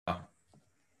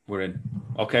We're in.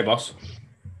 Okay, boss.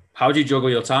 How do you juggle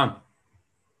your time?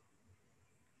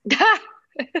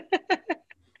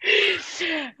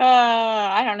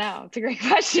 I don't know. It's a great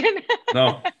question.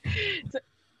 No.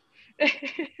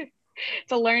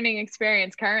 It's a learning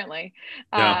experience currently.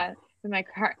 Yeah. With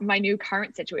my new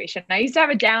current situation. I used to have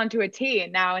it down to a T,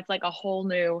 and now it's like a whole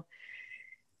new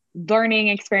learning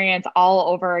experience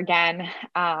all over again.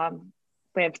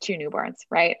 We have 2 newborns,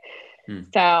 right?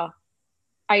 So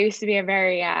I used to be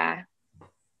I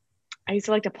used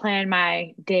to like to plan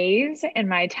my days and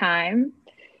my time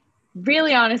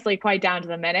really honestly quite down to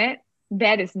the minute.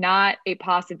 That is not a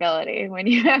possibility when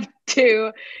you have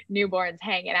 2 newborns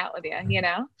hanging out with you, you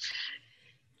know?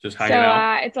 Just hanging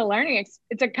out. It's a learning,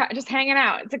 just hanging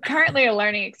out. It's currently a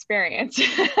learning experience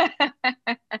that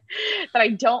I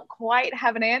don't quite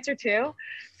have an answer to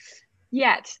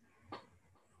yet,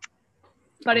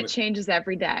 but it changes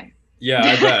every day. Yeah,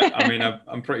 I bet. I mean,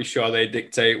 I'm pretty sure they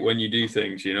dictate when you do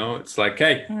things, you know? It's like,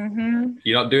 hey,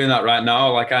 you're not doing that right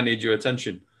now. Like, I need your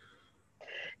attention.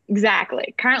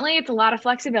 Exactly. Currently, it's a lot of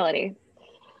flexibility,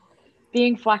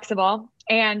 being flexible,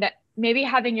 and maybe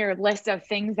having your list of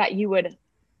things that you would,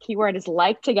 keyword is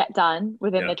like, to get done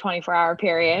within the 24-hour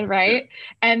period, right? Yeah.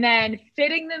 And then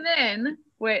fitting them in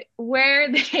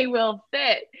where they will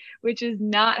fit, which is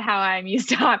not how I'm used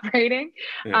to operating.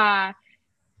 Yeah.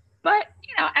 But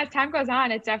you know, as time goes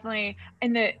on, it's definitely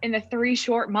in the 3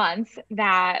 short months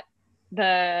that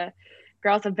the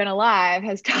girls have been alive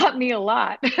has taught me a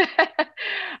lot.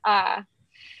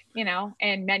 You know,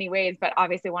 in many ways, but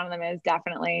obviously one of them is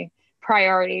definitely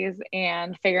priorities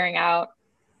and figuring out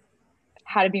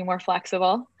how to be more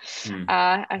flexible.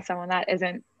 As someone that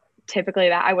isn't typically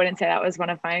that, I wouldn't say that was one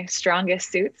of my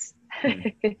strongest suits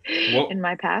in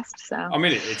my past. So I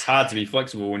mean, it's hard to be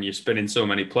flexible when you're spinning so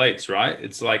many plates, right?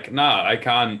 It's like, nah, I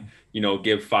can't, you know,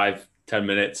 give 5-10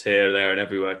 minutes here, there, and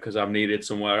everywhere because I'm needed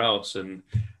somewhere else. And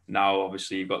now,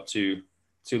 obviously, you've got two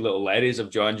little ladies have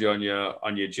joined you on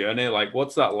your journey. Like,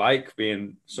 what's that like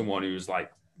being someone who's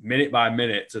like minute by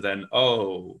minute to then,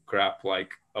 oh crap,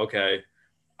 like, okay,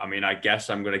 I mean, I guess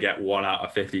I'm gonna get 1 out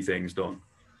of 50 things done.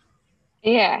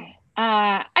 Yeah.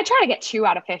 I try to get 2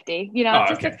 out of 50, you know,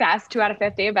 it's a success, 2 out of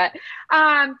 50. But,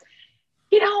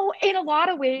 you know, in a lot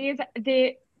of ways,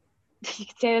 you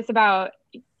could say this about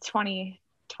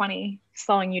 2020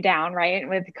 slowing you down, right?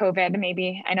 With COVID,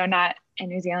 maybe, I know not in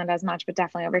New Zealand as much, but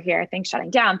definitely over here, things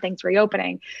shutting down, things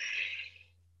reopening.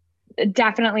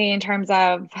 Definitely in terms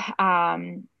of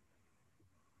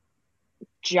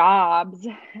jobs,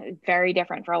 very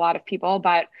different for a lot of people.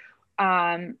 But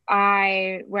where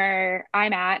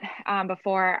I'm at,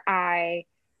 before I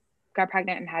got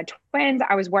pregnant and had twins,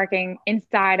 I was working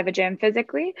inside of a gym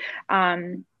physically,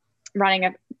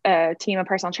 running a team of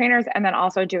personal trainers, and then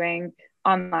also doing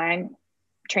online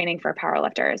training for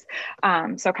powerlifters.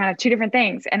 So kind of 2 different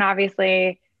things. And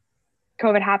obviously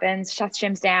COVID happens, shuts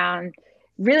gyms down,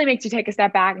 really makes you take a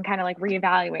step back and kind of like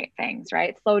reevaluate things,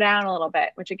 right? Slow down a little bit,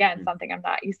 which again, something I'm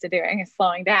not used to doing is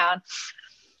slowing down.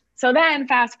 So then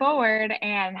fast forward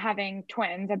and having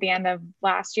twins at the end of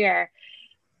last year,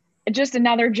 just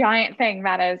another giant thing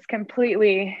that has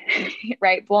completely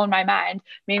right blown my mind,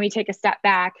 made me take a step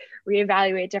back,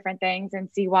 reevaluate different things and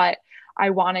see what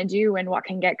I want to do and what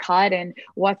can get cut and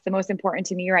what's the most important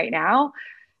to me right now.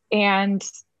 And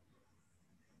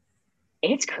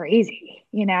it's crazy,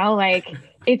 you know, like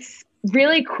it's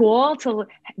really cool to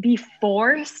be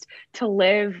forced to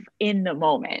live in the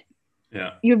moment.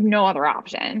 Yeah. You have no other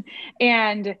option.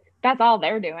 And that's all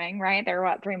they're doing, right?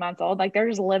 They're 3 months old. Like they're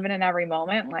just living in every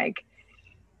moment. Like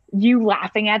you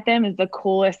laughing at them is the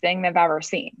coolest thing they've ever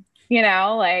seen. You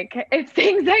know, like it's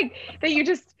things like that you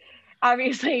just,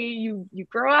 obviously you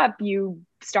grow up, you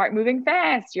start moving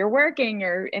fast, you're working,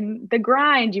 you're in the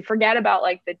grind, you forget about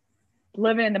like the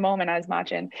living in the moment as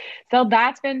much. And so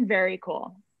that's been very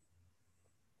cool.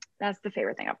 That's the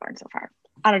favorite thing I've learned so far.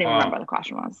 I don't even remember what the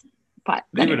question was. But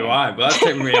neither do I, but that's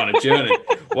taking me on a journey.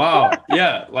 Wow.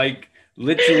 Yeah. Like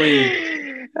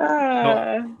literally.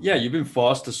 Yeah. You've been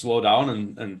forced to slow down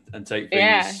and take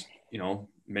things, you know,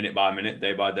 minute by minute,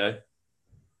 day by day.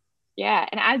 Yeah.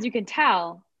 And as you can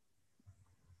tell,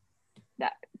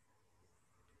 that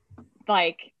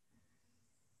like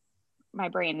my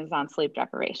brain is on sleep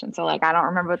deprivation. So like, I don't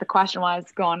remember what the question was,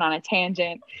 going on a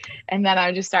tangent. And then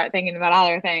I just start thinking about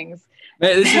other things.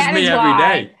 Hey, this is me every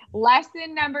day.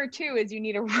 Lesson number 2 is you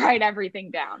need to write everything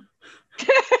down.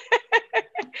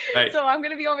 Right. So I'm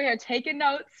going to be over here taking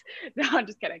notes. No, I'm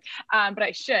just kidding. But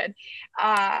I should,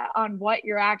 on what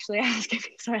you're actually asking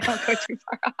me so I don't go too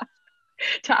far off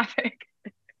topic.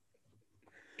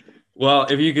 Well,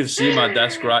 if you could see my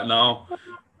desk right now,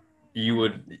 you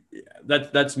would,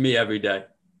 that's me every day.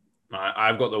 Right?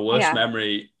 I've got the worst Yeah.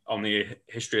 memory on the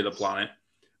history of the planet.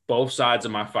 Both sides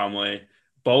of my family,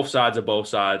 both sides of both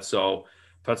sides. So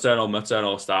paternal,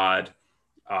 maternal side,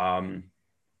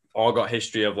 all got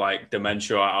history of like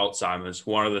dementia or Alzheimer's,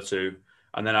 one of the two.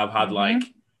 And then I've had like,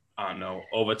 I don't know,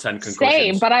 over 10 concussions.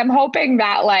 Same, but I'm hoping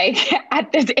that like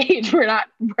at this age, we're not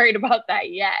worried about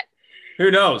that yet.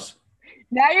 Who knows?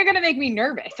 Now you're going to make me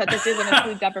nervous that this isn't a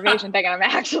sleep deprivation thing. I'm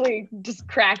actually just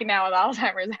cracking down with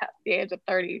Alzheimer's at the age of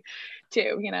 32,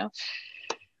 you know?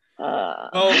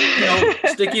 Well, you know,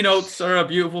 sticky notes are a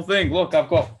beautiful thing. Look, I've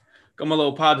got my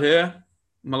little pad here,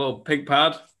 my little pink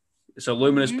pad. It's a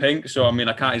luminous pink, so I mean,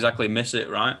 I can't exactly miss it,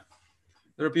 right?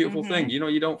 They're a beautiful thing. You know,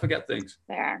 you don't forget things.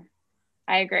 They are.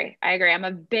 I agree. I'm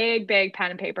a big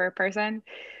pen and paper person.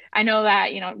 I know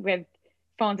that, you know, with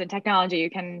phones and technology, you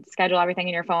can schedule everything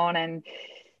in your phone, and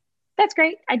that's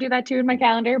great. I do that too in my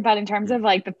calendar. But in terms of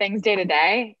like the things day to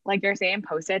day, like you're saying,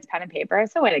 Post-its, pen and paper,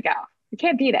 it's the way to go. You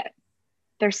can't beat it.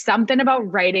 There's something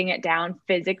about writing it down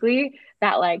physically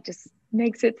that like just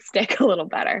makes it stick a little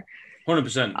better.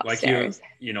 100%. Like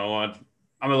you know, I'm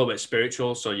a little bit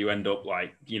spiritual, so you end up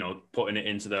like, you know, putting it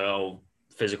into the whole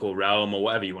physical realm or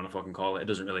whatever you want to fucking call it. It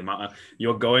doesn't really matter.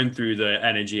 You're going through the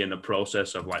energy and the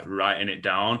process of like writing it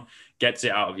down, gets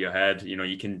it out of your head. You know,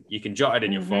 you can jot it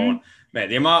in your phone. Mate,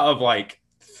 the amount of like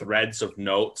threads of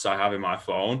notes I have in my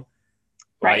phone,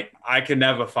 like I can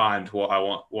never find what I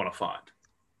want to find.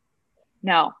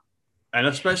 No. And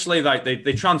especially like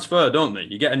they transfer, don't they?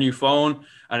 You get a new phone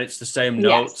and it's the same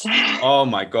notes. Yes. Oh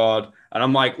my God. And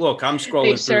I'm like, look, I'm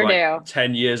scrolling through like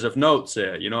 10 years of notes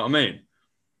here. You know what I mean?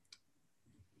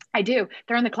 I do.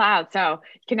 They're in the cloud, so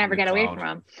you can never get away from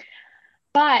them.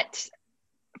 But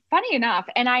funny enough,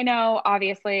 and I know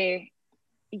obviously,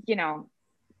 you know,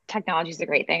 technology is a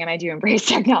great thing and I do embrace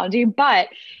technology, but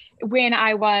when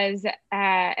I was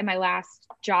in my last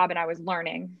job and I was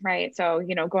learning, right? So,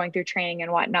 you know, going through training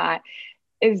and whatnot,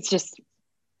 it's just,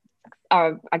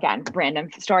 again,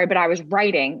 random story, but I was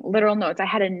writing literal notes. I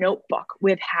had a notebook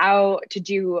with how to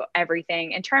do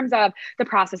everything in terms of the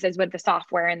processes with the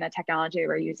software and the technology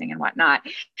we're using and whatnot.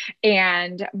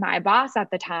 And my boss at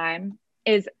the time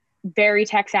is very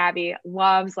tech savvy,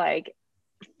 loves like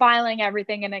filing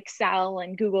everything in Excel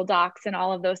and Google Docs and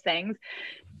all of those things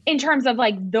in terms of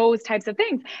like those types of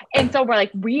things. And so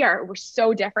we're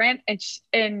so different,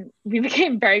 and we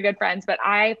became very good friends. But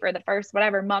I, for the first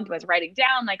whatever month, was writing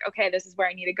down like, okay, this is where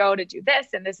I need to go to do this.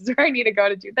 And this is where I need to go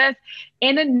to do this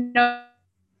in a note.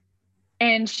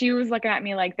 And she was looking at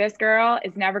me like, this girl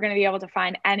is never going to be able to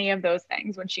find any of those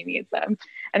things when she needs them.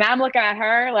 And I'm looking at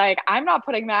her like, I'm not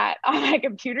putting that on my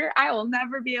computer. I will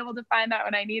never be able to find that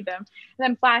when I need them. And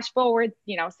then flash forward,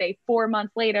 you know, say 4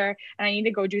 months later, and I need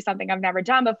to go do something I've never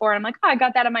done before. And I'm like, oh, I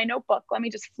got that in my notebook. Let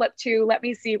me just let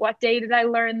me see, what day did I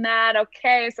learn that?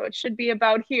 Okay, so it should be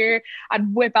about here.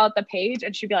 I'd whip out the page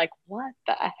and she'd be like, what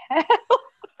the hell?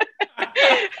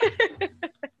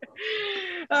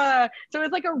 So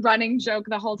it's like a running joke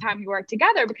the whole time we worked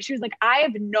together, because she was like, I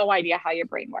have no idea how your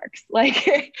brain works. Like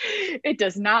it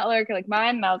does not work like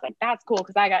mine. And I was like, that's cool,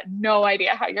 because I got no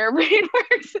idea how your brain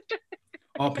works.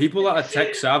 Oh, people that are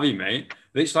tech savvy, mate,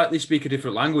 it's like they speak a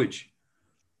different language.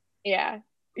 Yeah.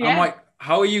 I'm like,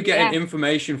 how are you getting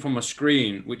information from a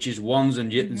screen which is ones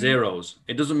and zeros?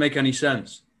 It doesn't make any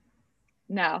sense.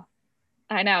 No,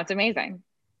 I know. It's amazing.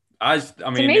 I mean, it's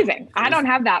amazing. I don't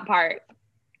have that part.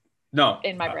 No,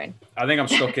 in my brain. I think I'm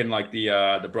stuck in like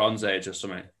the Bronze Age or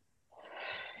something.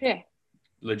 Yeah.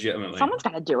 Legitimately. Someone's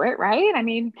got to do it, right? I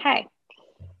mean, hey.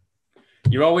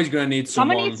 You're always going to need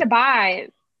someone. Someone needs to buy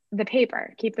the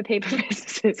paper. Keep the paper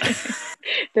businesses,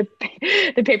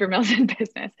 the paper mills in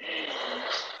business.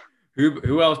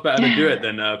 Who else better to do it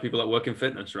than people that work in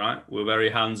fitness, right? We're very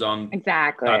hands-on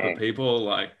type of people.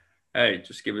 Like, hey,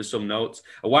 just give us some notes.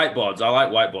 Whiteboards. I like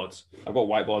whiteboards. I've got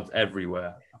whiteboards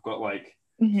everywhere. I've got like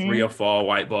 3 or 4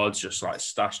 whiteboards just like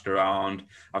stashed around.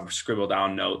 I've scribbled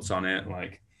down notes on it.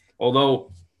 Like,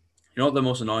 although, you know what the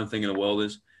most annoying thing in the world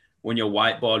is? When your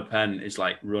whiteboard pen is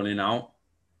like running out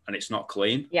and it's not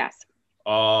clean. Yes.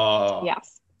 Oh.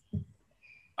 Yes.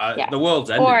 The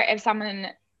world's ending. Or if someone,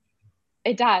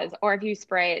 it does. Or if you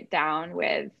spray it down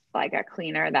with like a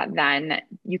cleaner that then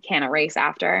you can't erase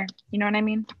after. You know what I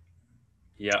mean?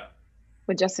 Yeah.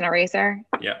 With just an eraser.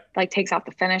 Yeah. Like takes off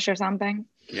the finish or something.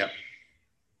 Yeah.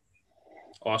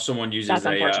 Or someone uses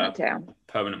a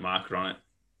permanent marker on it.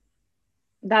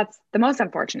 That's the most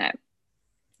unfortunate.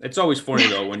 It's always funny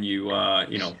though when you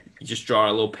you just draw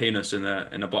a little penis in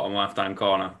the bottom left-hand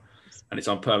corner, and it's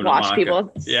on permanent marker. Watch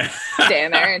people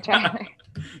stand there and try.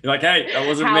 You're like, hey, that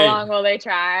wasn't me. me. How long will they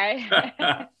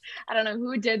try? I don't know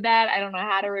who did that. I don't know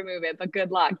how to remove it, but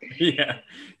good luck. Yeah,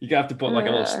 you have to put like a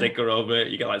little sticker over it.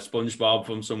 You get like SpongeBob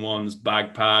from someone's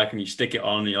backpack and you stick it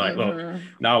on and you're like, look,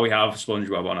 now we have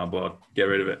SpongeBob on our board. Get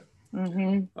rid of it.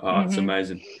 Oh, it's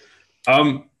amazing.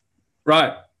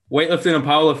 Right. Weightlifting and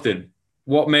powerlifting.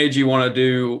 What made you want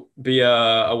to be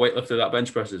a weightlifter that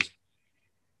bench presses?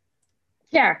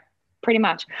 Yeah, pretty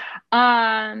much.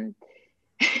 I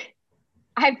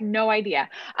have no idea.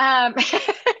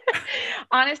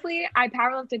 Honestly, I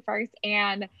powerlifted first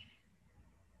and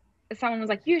someone was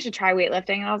like, you should try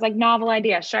weightlifting. And I was like, novel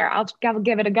idea. Sure. I'll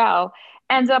give it a go.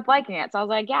 Ended up liking it. So I was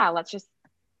like, yeah, let's just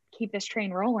keep this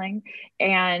train rolling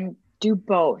and do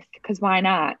both. Cause why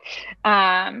not?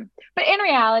 But in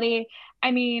reality,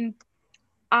 I mean,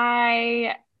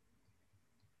 I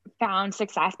found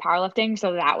success powerlifting.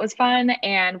 So that was fun.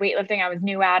 And weightlifting, I was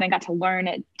new at and got to learn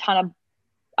a ton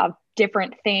of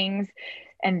different things.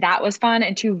 And that was fun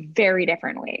in two very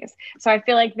different ways. So I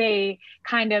feel like they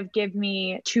kind of give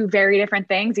me two very different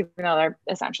things, even though they're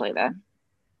essentially they're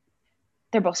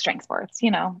both strength sports,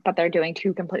 but they're doing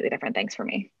two completely different things for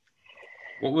me.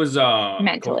 What was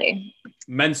mentally?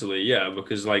 Yeah,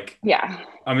 because yeah.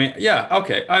 I mean, yeah,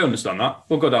 okay, I understand that.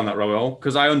 We'll go down that rabbit hole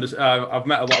because I understand. I've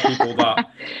met a lot of people that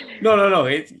no.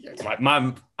 It's like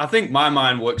I think my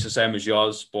mind works the same as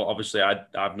yours, but obviously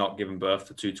I've not given birth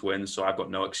to two twins, so I've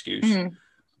got no excuse.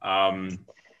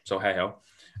 So hey ho.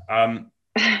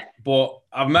 But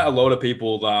I've met a load of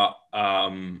people that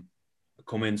come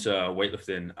into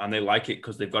weightlifting and they like it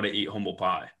because they've got to eat humble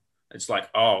pie. It's like,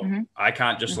 I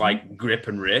can't just like grip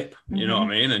and rip, you know what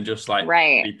I mean? And just like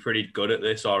be pretty good at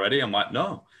this already. I'm like,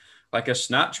 no, like a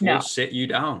snatch will sit you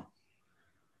down.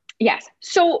 Yes.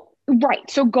 So,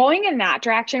 So going in that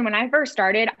direction, when I first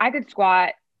started, I could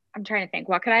squat. I'm trying to think,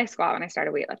 what could I squat when I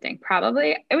started weightlifting?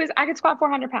 Probably I could squat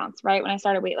 400 pounds, right? When I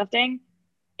started weightlifting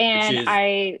and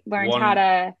I learned how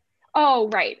to,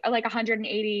 like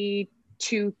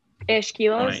 182-ish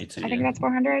kilos. I think that's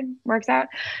 400 works out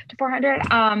to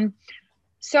 400.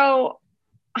 So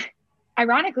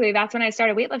ironically, that's when I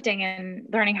started weightlifting and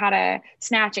learning how to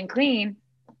snatch and clean.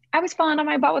 I was falling on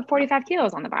my butt with 45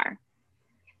 kilos on the bar,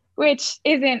 which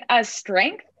isn't a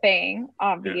strength thing,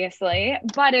 obviously,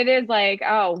 but it is like,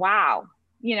 oh, wow.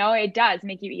 It does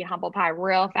make you eat humble pie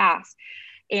real fast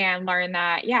and learn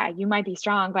that, yeah, you might be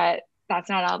strong, but that's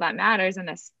not all that matters in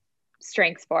this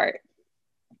strength sport.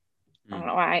 I don't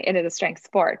know why it is a strength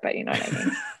sport, but you know what I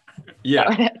mean?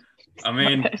 Yeah. I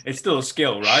mean, it's still a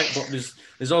skill, right? But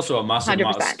there's also a massive 100%.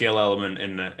 amount of skill element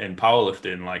in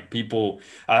powerlifting. Like people,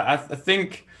 I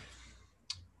think,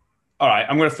 all right,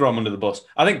 I'm going to throw them under the bus.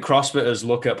 I think CrossFitters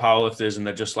look at powerlifters and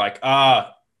they're just like,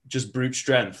 just brute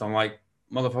strength. I'm like,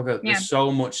 motherfucker, there's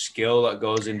so much skill that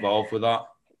goes involved with that.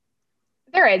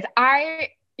 There is.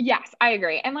 Yes, I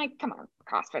agree. And like, come on,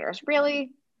 CrossFitters,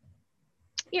 really?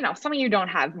 Some of you don't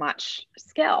have much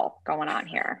skill going on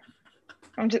here.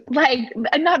 I'm just like,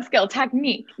 not skill,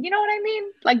 technique. You know what I mean?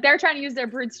 Like they're trying to use their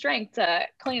brute strength to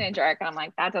clean and jerk. And I'm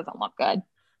like, that doesn't look good.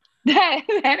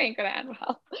 That ain't gonna end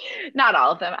well. Not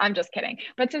all of them. I'm just kidding.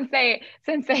 But since they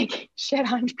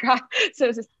shit on so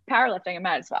it's just powerlifting, I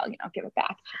might as well, give it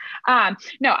back.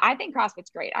 No, I think CrossFit's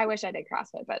great. I wish I did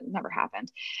CrossFit, but it never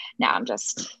happened. Now I'm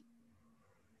just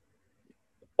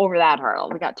over that hurdle.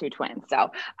 We got two twins.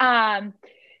 So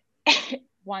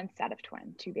one set of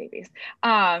twins, two babies.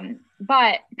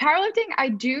 But powerlifting, I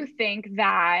do think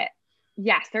that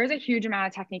yes, there's a huge amount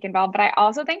of technique involved, but I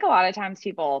also think a lot of times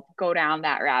people go down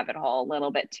that rabbit hole a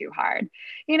little bit too hard.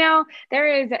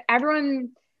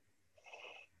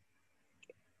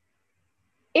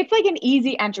 It's like an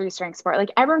easy entry strength sport.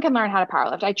 Like everyone can learn how to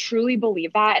powerlift. I truly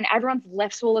believe that. And everyone's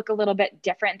lifts will look a little bit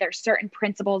different. There's certain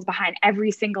principles behind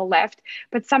every single lift.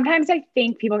 But sometimes I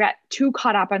think people get too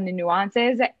caught up on the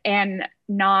nuances and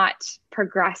not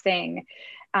progressing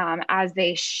as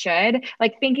they should.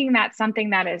 Like thinking that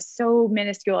something that is so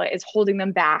minuscule is holding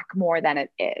them back more than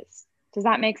it is. Does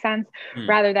that make sense?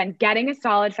 Rather than getting a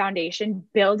solid foundation,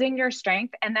 building your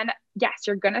strength, and then yes,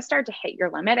 you're going to start to hit your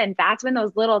limit. And that's when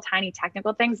those little tiny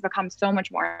technical things become so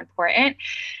much more important.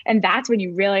 And that's when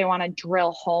you really want to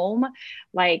drill home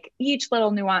like each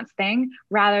little nuanced thing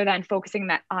rather than focusing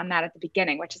on that at the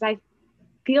beginning, which is, I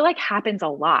feel like happens a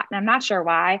lot. And I'm not sure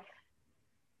why.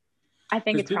 I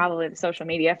think it's probably the social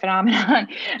media phenomenon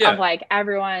of like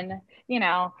everyone,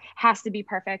 has to be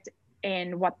perfect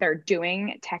in what they're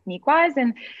doing technique wise.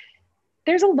 And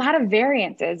there's a lot of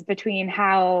variances between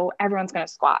how everyone's going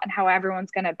to squat and how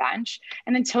everyone's going to bench.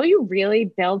 And until you really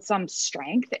build some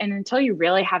strength and until you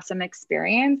really have some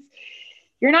experience,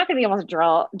 you're not going to be able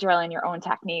to drill in your own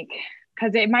technique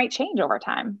because it might change over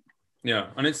time. Yeah,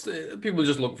 and it's people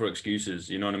just look for excuses,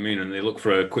 you know what I mean, and they look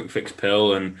for a quick fix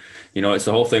pill, and it's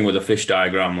the whole thing with the fish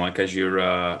diagram. Like as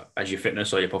your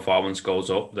fitness or your performance goes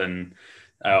up, then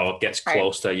or gets Right.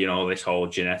 close to this whole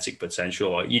genetic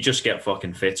potential, like, you just get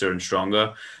fucking fitter and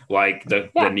stronger. Like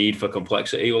the Yeah, need for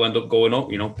complexity will end up going up,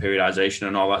 periodization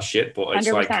and all that shit. But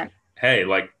it's like, 100%. hey,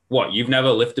 like what, you've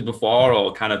never lifted before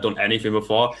or kind of done anything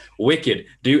before? Wicked,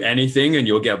 do anything and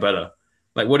you'll get better.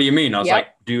 Like, what do you mean? I was Yep. like,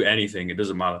 do anything, it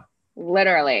doesn't matter.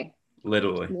 Literally.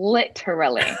 Literally.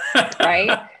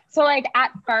 Right? So like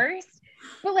at first,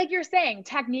 but like you're saying,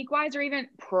 technique wise or even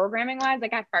programming wise,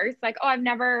 like at first, like, oh, I've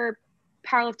never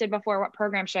powerlifted before. What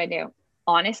program should I do?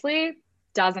 Honestly,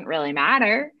 doesn't really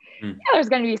matter. Mm. Yeah, there's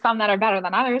going to be some that are better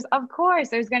than others. Of course,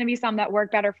 there's going to be some that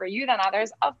work better for you than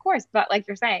others. Of course. But like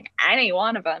you're saying, any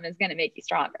one of them is going to make you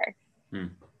stronger.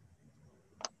 Mm.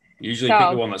 Usually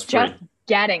pick the one that's free. Just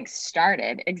getting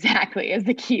started exactly is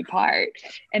the key part.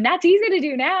 And that's easy to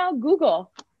do now.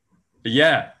 Google.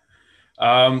 Yeah.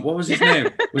 What was his name?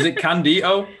 Was it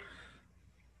Candido?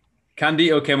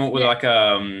 Candido came up with like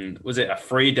was it a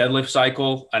free deadlift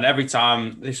cycle? And every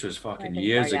time, this was fucking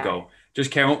years ago,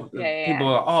 just came up. People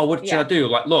were like, oh, what should I do?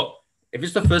 Like, look, if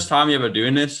it's the first time you're ever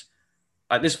doing this,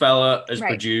 like this fella has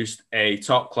produced a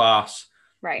top class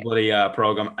bloody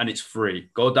program and it's free.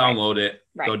 Go download it.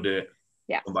 Go do it.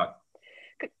 Yeah. Come back.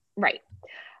 Right.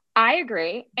 I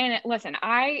agree. And listen,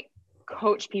 I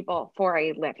coach people for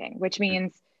a living, which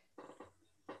means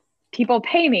people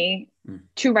pay me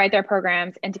to write their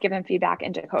programs and to give them feedback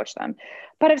and to coach them.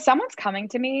 But if someone's coming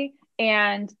to me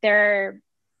and they're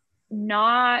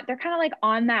kind of like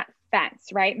on that fence,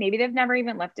 right? Maybe they've never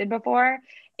even lifted before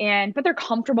but they're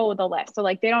comfortable with the lift. So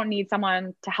like they don't need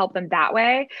someone to help them that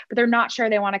way, but they're not sure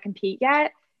they want to compete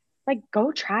yet. Like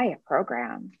go try a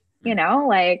program,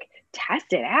 like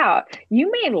test it out.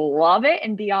 You may love it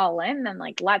and be all in, then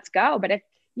like, let's go. But if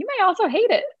you may also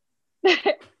hate it,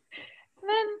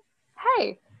 then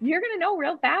hey, you're going to know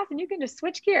real fast and you can just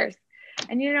switch gears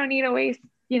and you don't need to waste,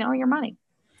 your money.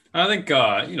 I think,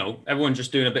 everyone's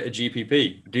just doing a bit of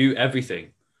GPP, do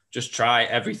everything. Just try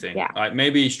everything. Yeah. Like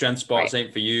maybe strength sports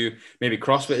ain't for you. Maybe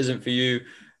CrossFit isn't for you.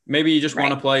 Maybe you just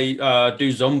want to play, do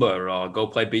Zumba or go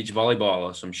play beach volleyball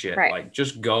or some shit. Right. Like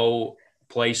just go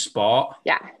play sport.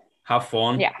 Yeah. Have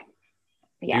fun. Yeah.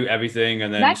 Do everything.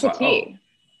 And then that's the key.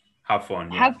 Have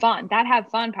fun. Yeah. Have fun. That have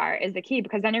fun part is the key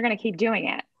because then you're going to keep doing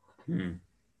it.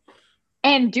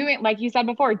 And doing, like you said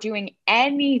before, doing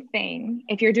anything,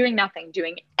 if you're doing nothing,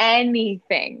 doing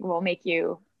anything will make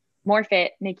you more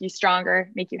fit, make you stronger,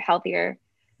 make you healthier.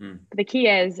 But the key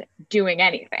is doing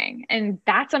anything. And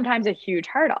that's sometimes a huge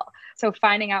hurdle. So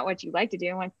finding out what you like to do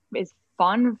and what is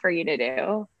fun for you to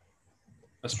do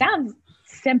sounds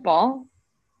simple,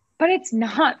 but it's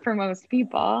not for most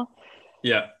people.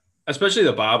 Yeah. Especially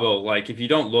the barbell. Like if you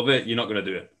don't love it, you're not going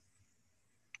to do it.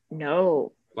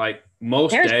 No. Like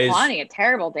most days. There's plenty of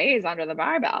terrible days under the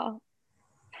barbell.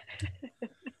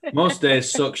 Most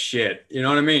days suck shit. You know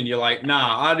what I mean? You're like,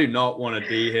 nah, I do not want to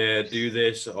be here, do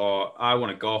this, or I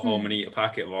want to go home and eat a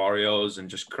packet of Oreos and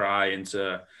just cry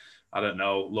into, I don't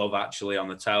know, Love Actually on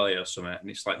the telly or something. And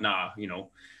it's like, nah, you've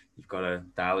got to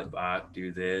dial it back,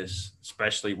 do this,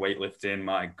 especially weightlifting.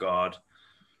 My God.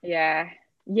 Yeah.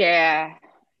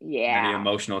 Many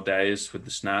emotional days with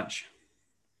the snatch.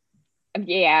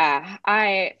 Yeah.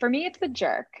 For me, it's the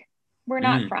jerk. We're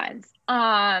not friends.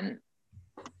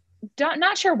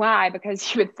 Not sure why,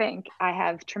 because you would think I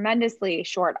have tremendously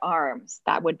short arms.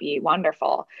 That would be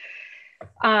wonderful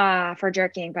for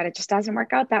jerking, but it just doesn't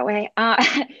work out that way.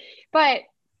 But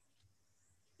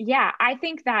yeah, I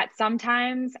think that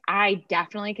sometimes I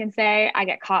definitely can say I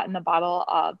get caught in the bubble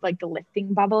of like the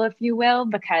lifting bubble, if you will,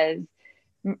 because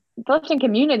the lifting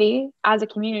community as a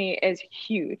community is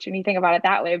huge when you think about it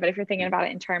that way. But if you're thinking about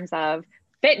it in terms of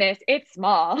fitness, it's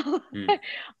small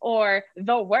or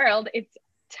the world, it's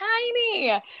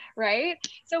tiny, right?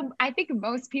 So I think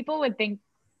most people would think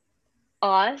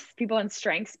people in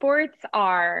strength sports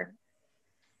are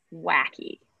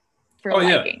wacky for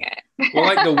liking it. Well,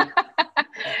 like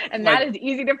and that is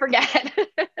easy to forget.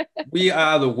 We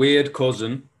are the weird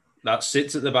cousin that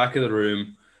sits at the back of the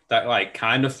room that like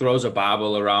kind of throws a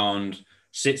barbell around,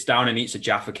 sits down and eats a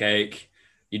Jaffa cake.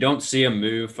 You don't see him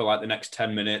move for like the next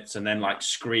 10 minutes and then like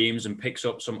screams and picks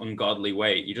up some ungodly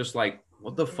weight. You're just like,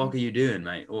 what the fuck are you doing,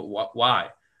 mate? Why?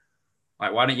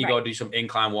 Like, why don't you go do some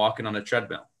incline walking on a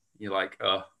treadmill? You're like,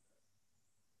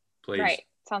 please. Right.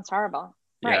 Sounds horrible.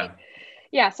 Yeah. Right.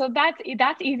 Yeah. So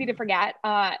that's easy to forget,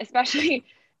 especially,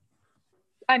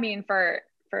 I mean, for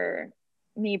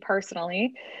me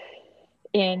personally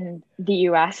in the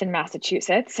US and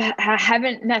Massachusetts, I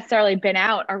haven't necessarily been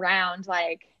out around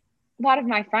like lot of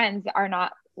my friends are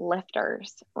not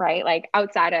lifters, right? Like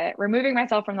outside of removing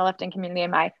myself from the lifting community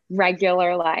in my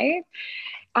regular life,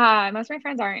 most of my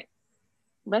friends aren't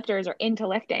lifters or into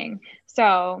lifting.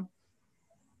 So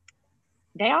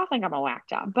they all think I'm a whack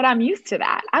job, but I'm used to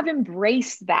that. I've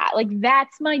embraced that. Like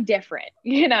that's my different,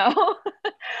 you know?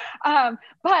 But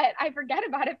I forget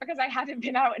about it because I haven't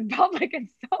been out in public in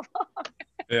so long.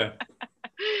 Yeah.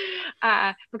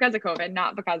 Because of COVID,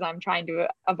 not because I'm trying to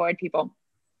avoid people,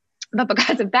 but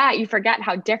because of that, you forget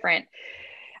how different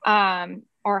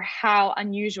or how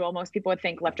unusual most people would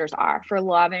think lifters are for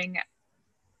loving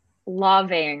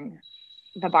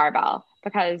the barbell,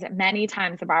 because many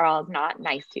times the barbell is not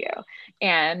nice to you,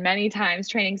 and many times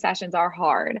training sessions are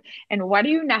hard. And what are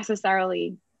you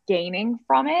necessarily gaining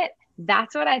from it?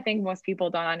 That's what I think most people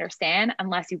don't understand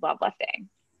unless you love lifting,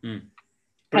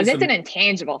 because it's an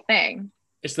intangible thing.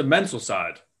 It's the mental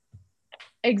side.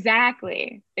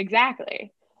 Exactly. The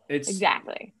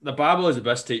barbell is the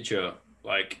best teacher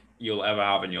like you'll ever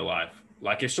have in your life.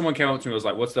 Like if someone came up to me and was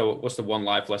like, what's the one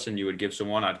life lesson you would give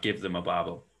someone? I'd give them a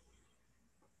barbell.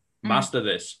 Master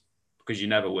this, because you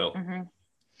never will.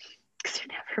 Because you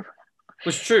never will.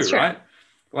 It's true, right?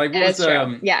 Like what was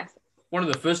yes. One of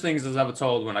the first things I was ever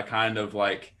told when I kind of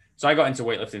like, so I got into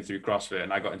weightlifting through CrossFit,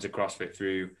 and I got into CrossFit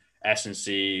through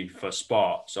S&C for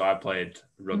sport. So I played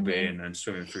rugby and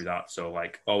swimming through that. So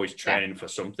like always training for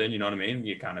something, you know what I mean?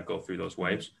 You kind of go through those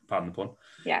waves, pardon the pun.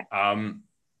 Yeah.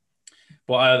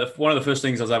 But one of the first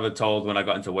things I was ever told when I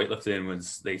got into weightlifting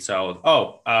was they told,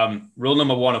 rule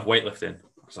number 1 of weightlifting.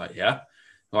 I was like, yeah.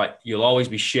 Like, you'll always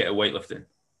be shit at weightlifting.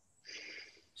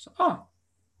 So,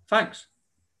 thanks.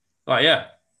 Like, yeah.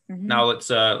 Now let's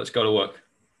go to work.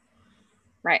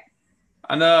 Right.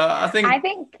 And I think.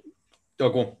 Oh,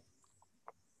 go on.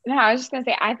 No, I was just gonna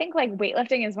say, I think like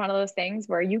weightlifting is one of those things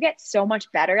where you get so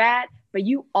much better at, but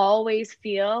you always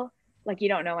feel like you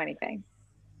don't know anything.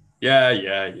 Yeah.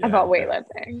 About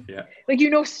weightlifting. Yeah. Like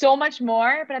you know so much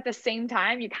more, but at the same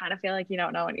time, you kind of feel like you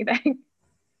don't know anything.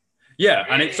 Yeah,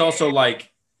 and it's also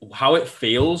like how it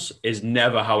feels is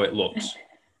never how it looks.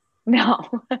 No.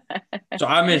 So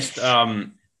I missed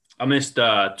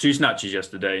 2 snatches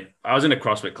yesterday. I was in a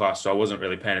CrossFit class, so I wasn't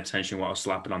really paying attention what I was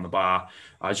slapping on the bar.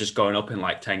 I was just going up in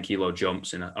like 10-kilo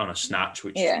jumps on a snatch,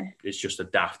 which is just a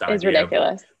daft idea. It's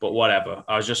ridiculous. But whatever.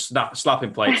 I was just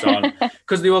slapping plates on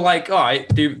because they were like, all right,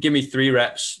 give me 3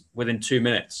 reps within 2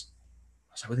 minutes.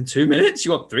 I was like, within 2 minutes?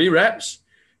 You want 3 reps?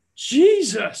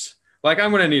 Jesus. Like,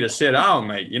 I'm going to need to sit down,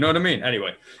 mate. You know what I mean?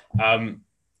 Anyway,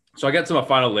 so I get to my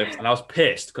final lift, and I was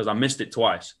pissed because I missed it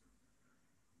twice.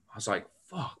 I was like,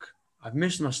 fuck, I've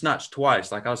missed my snatch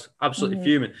twice. Like, I was absolutely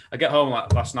fuming. I get home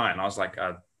like last night, and I was like,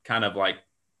 I kind of like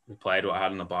replayed what I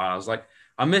had on the bar. I was like,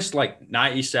 I missed like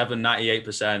 97,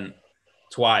 98%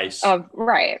 twice. Oh,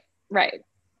 right.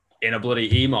 In a bloody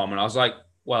EMOM. And I was like,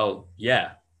 well,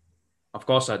 yeah, of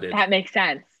course I did. That makes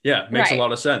sense. Yeah, makes a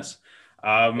lot of sense.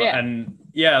 And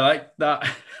yeah, like that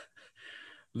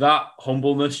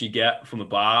humbleness you get from the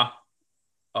bar,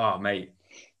 oh mate,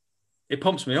 it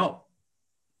pumps me up.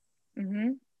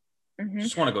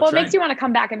 Just want to go train. It makes you want to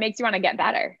come back. It makes you want to get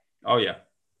better. Oh yeah.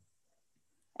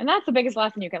 And that's the biggest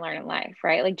lesson you can learn in life,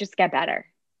 right? Like just get better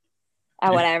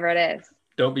at whatever it is.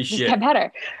 Don't be shit. Get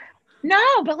better.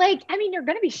 No, but like, I mean, you're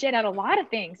going to be shit at a lot of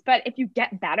things, but if you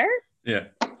get better,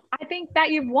 I think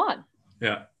that you've won.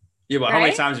 Yeah. Yeah, but how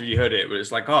many times have you heard it where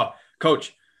it's like, oh,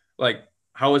 coach, like,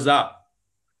 how was that?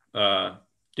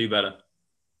 Do better.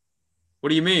 What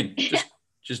do you mean?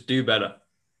 Just do better.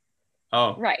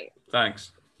 Oh, right.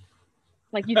 Thanks.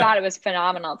 Like you thought it was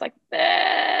phenomenal. It's like,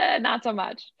 not so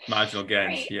much. Marginal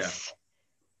gains, yeah.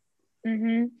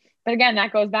 But again,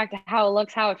 that goes back to how it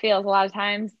looks, how it feels. A lot of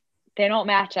times they don't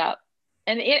match up.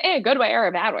 And in a good way or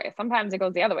a bad way. Sometimes it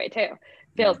goes the other way too. It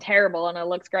feels terrible and it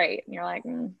looks great. And you're like,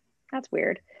 that's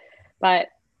weird. But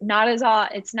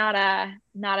it's not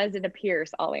as it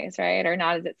appears always, right? Or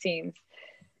not as it seems,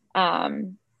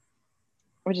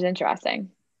 which is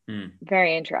interesting.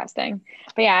 Very interesting.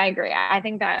 But yeah, I agree. I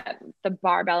think that the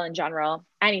barbell in general,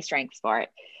 any strength sport,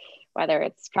 whether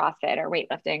it's CrossFit or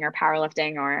weightlifting or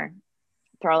powerlifting or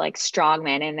throw like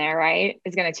strongman in there, right,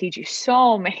 is going to teach you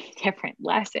so many different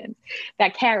lessons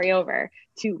that carry over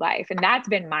to life. And that's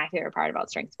been my favorite part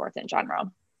about strength sports in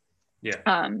general.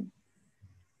 Yeah.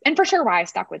 And for sure why I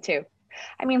stuck with 2.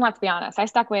 I mean, let's be honest. I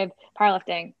stuck with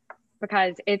powerlifting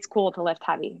because it's cool to lift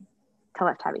heavy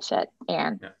shit.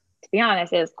 And to be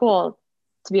honest, it's cool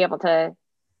to be able to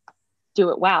do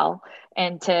it well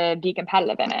and to be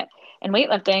competitive in it. And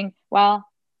weightlifting, weightlifting's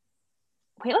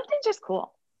just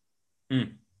cool.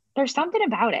 There's something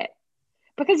about it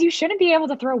because you shouldn't be able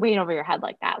to throw weight over your head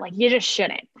like that. Like you just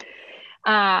shouldn't.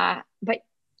 but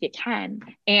you can.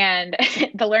 And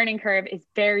the learning curve is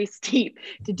very steep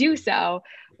to do so.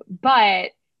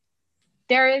 But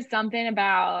there is something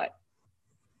about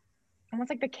almost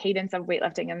like the cadence of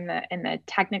weightlifting and the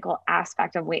technical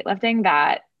aspect of weightlifting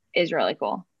that is really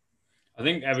cool. I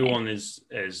think everyone is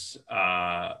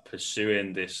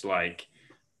pursuing this like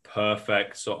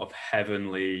perfect sort of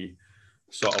heavenly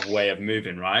sort of way of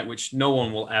moving, right? Which no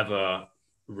one will ever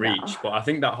reach. No. But I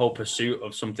think that whole pursuit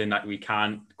of something that we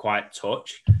can't quite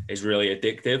touch is really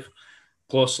addictive.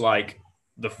 Plus, like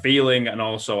the feeling and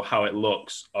also how it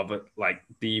looks of it, like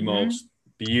the most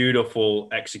beautiful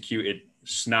executed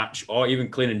snatch or even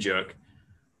clean and jerk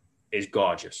is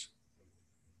gorgeous.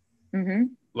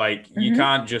 Like you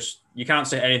can't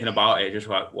say anything about it. Just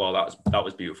like, well, that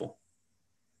was beautiful.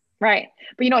 Right.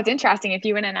 But you know, what's interesting if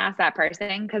you went and asked that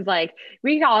person, because like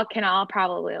we all can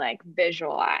probably like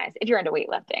visualize if you're into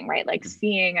weightlifting, right? Like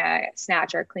seeing a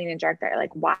snatch or a clean and jerk, they're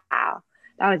like, wow,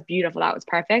 that was beautiful. That was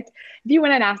perfect. If you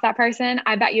went and asked that person,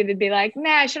 I bet you they'd be like, nah,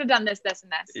 I should have done this, this,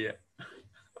 and this. Yeah.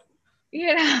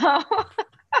 You know?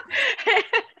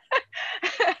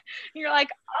 You're like,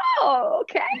 oh,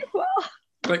 okay, well.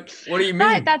 Like, what do you mean?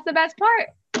 But that's the best part.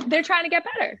 They're trying to get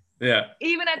better. Yeah.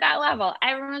 Even at that level,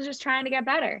 everyone's just trying to get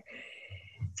better.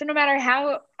 So no matter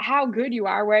how good you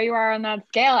are, where you are on that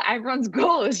scale, everyone's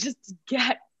goal is just to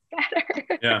get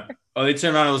better. Yeah. Oh, they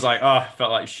turned around and was like, oh, I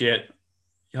felt like shit.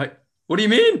 You're like, what do you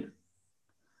mean?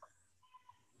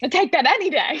 I take that any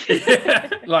day. Yeah.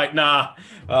 Like, nah.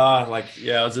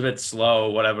 Yeah, it was a bit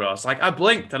slow, whatever. I was like, I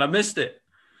blinked and I missed it.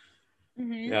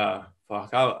 Yeah.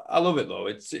 Fuck. I love it though.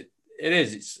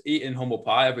 It's eating humble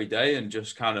pie every day and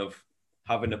just kind of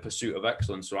having a pursuit of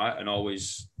excellence, right? And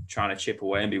always trying to chip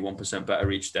away and be 1%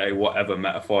 better each day, whatever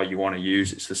metaphor you want to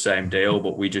use. It's the same deal,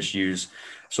 but we just use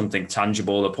something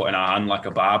tangible to put in our hand like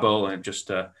a barbell and just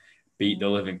to beat the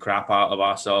living crap out of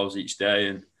ourselves each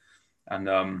day. And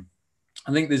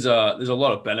I think there's a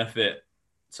lot of benefit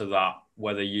to that,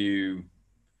 whether you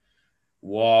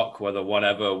walk, whether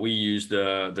whatever. We use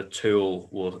the tool,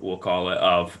 we'll call it,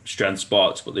 of strength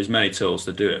sports, but there's many tools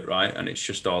to do it, right? And it's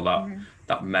just all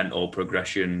that mental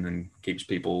progression and keeps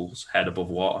people's head above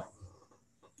water.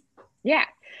 Yeah.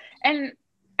 And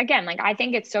again, like I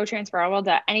think it's so transferable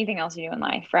to anything else you do in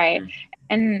life, right?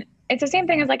 And it's the same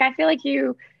thing as like I feel like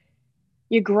you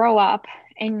grow up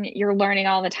and you're learning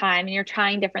all the time and you're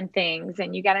trying different things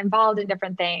and you get involved in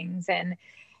different things, and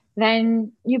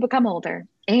then you become older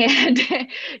and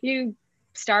you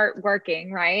start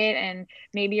working, right? And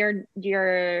maybe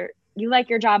you like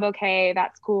your job, okay,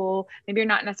 that's cool. Maybe you're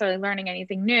not necessarily learning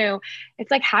anything new.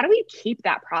 It's like, how do we keep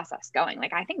that process going?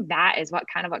 Like, I think that is what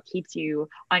keeps you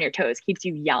on your toes, keeps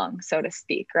you young, so to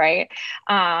speak, right?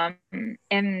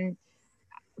 And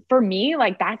for me,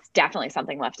 like, that's definitely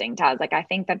something lifting does. Like, I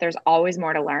think that there's always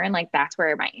more to learn. Like, that's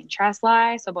where my interests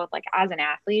lie. So both like as an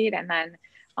athlete and then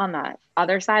on the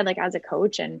other side, like as a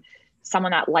coach and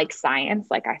someone that likes science,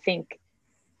 like I think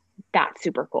that's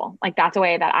super cool. Like that's a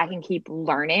way that I can keep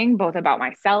learning both about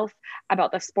myself,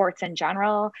 about the sports in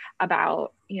general,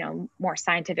 about, you know, more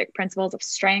scientific principles of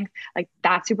strength. Like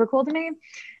that's super cool to me.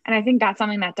 And I think that's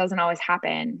something that doesn't always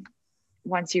happen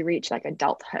once you reach like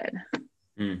adulthood.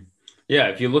 Yeah.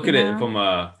 If you look at it from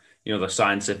the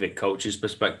scientific coach's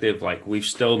perspective, like we've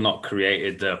still not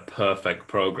created the perfect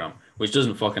program, which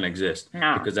doesn't fucking exist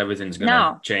because everything's going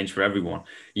to change for everyone.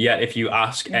 Yet if you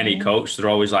ask any coach, they're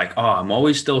always like, oh, I'm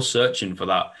always still searching for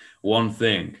that one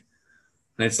thing.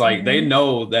 And it's like, they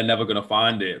know they're never going to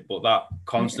find it, but that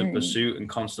constant pursuit and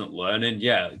constant learning,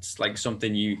 it's like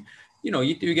something you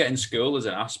do get in school as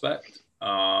an aspect,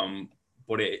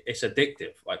 but it's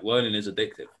addictive. Like learning is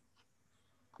addictive.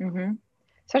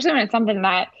 Especially when it's something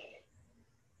that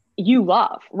you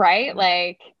love, right?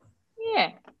 Like,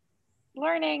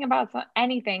 learning about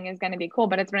anything is going to be cool,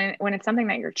 but it's when it's something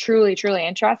that you're truly, truly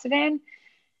interested in,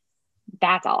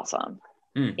 that's awesome.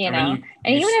 You know,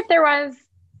 and even if there was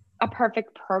a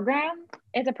perfect program,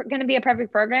 it's going to be a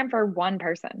perfect program for one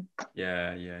person.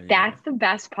 Yeah. That's the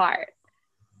best part.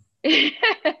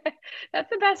 That's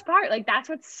the best part. Like, that's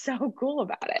what's so cool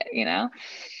about it. You know,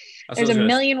 there's a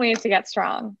million ways to get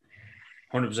strong.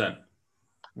 100%.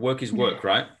 Work is work,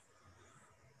 right?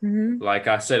 Like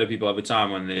I say to people every time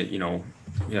when they,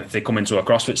 if they come into a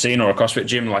CrossFit scene or a CrossFit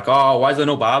gym, like, oh, why is there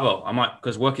no barbell? I'm like,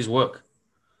 because work is work.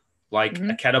 Like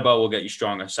a kettlebell will get you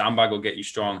strong. A sandbag will get you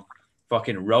strong.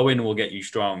 Fucking rowing will get you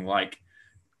strong. Like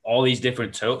all these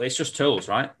different tools. It's just tools,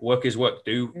 right? Work is work.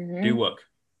 Do work.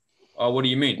 Oh, what do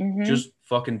you mean? Just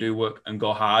fucking do work and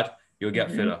go hard. You'll get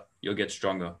fitter. You'll get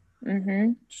stronger.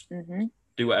 Just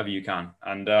do whatever you can.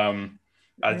 And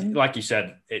like you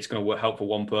said, it's going to help for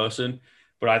one person.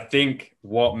 But I think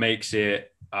what makes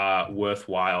it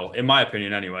worthwhile, in my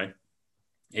opinion anyway,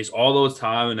 is all those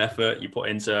time and effort you put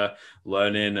into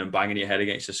learning and banging your head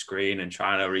against the screen and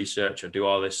trying to research or do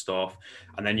all this stuff.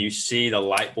 And then you see the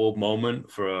light bulb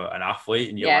moment for an athlete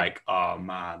and you're like, oh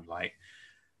man, like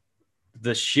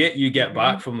the shit you get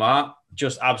back from that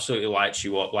just absolutely lights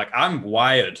you up. Like I'm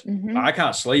wired. I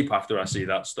can't sleep after I see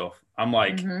that stuff. I'm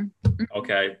like,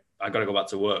 okay, I got to go back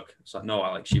to work. It's like, no,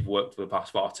 Alex, you've worked for the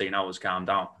past 14 hours. Calm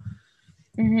down.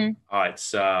 All right.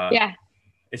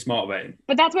 It's motivating.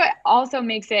 But that's what also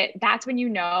makes it, that's when you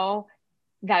know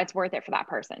that it's worth it for that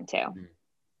person too.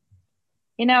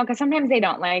 You know, because sometimes they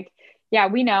don't like,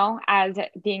 we know as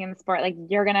being in the sport, like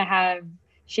you're going to have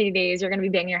shitty days. You're going to be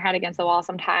banging your head against the wall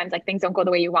sometimes, like things don't go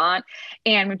the way you want.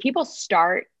 And when people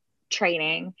start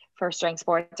training for strength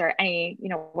sports or any, you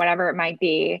know, whatever it might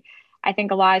be, I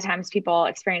think a lot of times people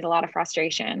experience a lot of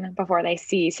frustration before they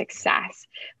see success.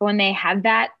 But when they have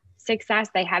that success,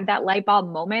 they have that light bulb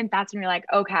moment, that's when you're like,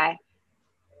 okay,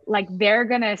 like they're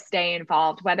going to stay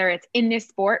involved, whether it's in this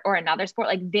sport or another sport,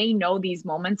 like they know these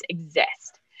moments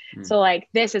exist. So like,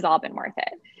 this has all been worth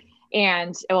it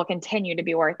and it will continue to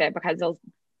be worth it because they'll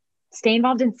stay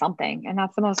involved in something. And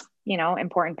that's the most, you know,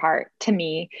 important part to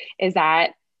me is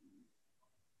that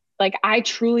like, I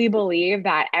truly believe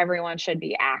that everyone should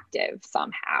be active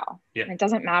somehow. It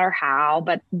doesn't matter how,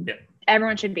 but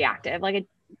everyone should be active. Like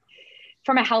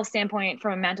from a health standpoint,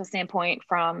 from a mental standpoint,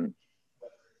 from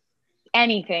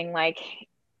anything, like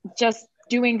just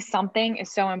doing something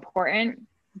is so important,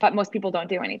 but most people don't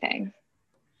do anything.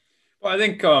 Well, I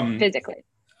think physically.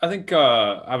 I think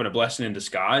having a blessing in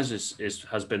disguise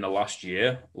has been the last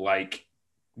year. Like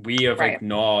we have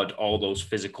ignored all those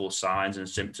physical signs and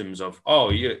symptoms of,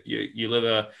 oh, you live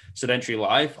a sedentary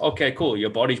life. Okay, cool. Your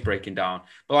body's breaking down.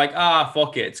 But like,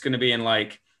 fuck it. It's going to be in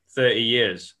like 30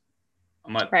 years.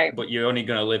 I'm like, but you're only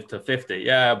going to live to 50.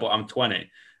 Yeah, but I'm 20.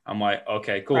 I'm like,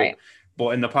 okay, cool. But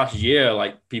in the past year,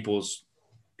 like people's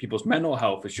mental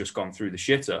health has just gone through the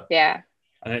shitter. Yeah.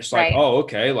 And it's like, oh,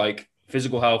 okay, like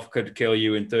physical health could kill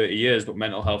you in 30 years, but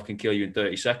mental health can kill you in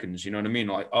 30 seconds. You know what I mean?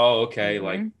 Like, oh, okay,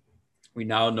 like we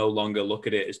now no longer look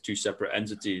at it as two separate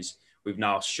entities. We've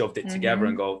now shoved it together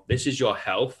and go, this is your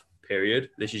health period.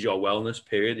 This is your wellness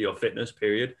period, your fitness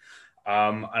period.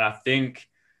 And I think,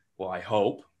 well, I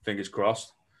hope, fingers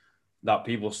crossed, that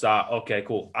people start, okay,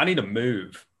 cool. I need to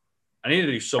move. I need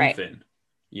to do something,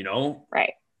 you know?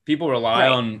 People rely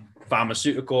on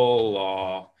pharmaceutical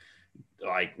or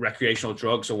like recreational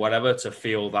drugs or whatever to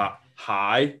feel that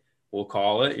high, we'll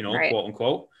call it, you know, quote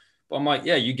unquote. But I'm like,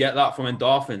 yeah, you get that from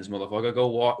endorphins, motherfucker.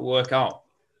 Go work out.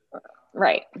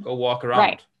 Go walk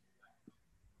around.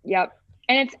 Yep.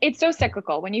 And it's so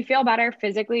cyclical. When you feel better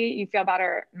physically, you feel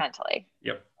better mentally.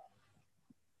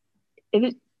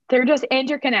 They're just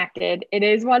interconnected. It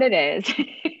is what it is.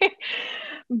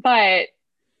 But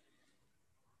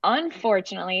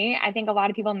unfortunately, I think a lot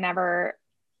of people never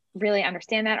really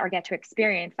understand that or get to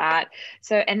experience that.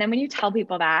 So, and then when you tell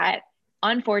people that,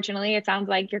 unfortunately, it sounds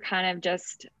like you're kind of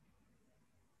just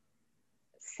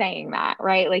saying that,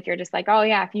 right? Like you're just like, oh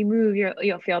yeah, if you move,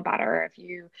 you'll feel better. If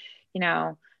you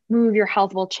know, move, your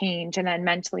health will change, and then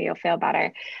mentally you'll feel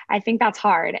better. I think that's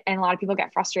hard. And a lot of people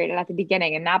get frustrated at the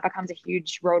beginning, and that becomes a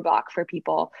huge roadblock for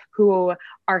people who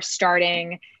are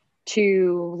starting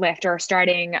to lift or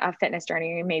starting a fitness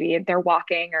journey. Maybe they're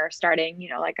walking or starting, you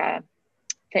know, like a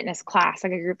fitness class,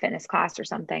 like a group fitness class or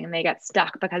something, and they get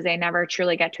stuck because they never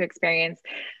truly get to experience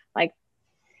like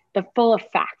the full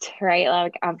effect, right?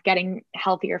 Like of getting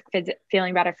healthier,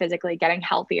 feeling better physically, getting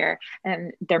healthier,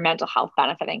 and their mental health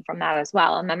benefiting from that as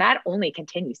well. And then that only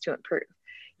continues to improve.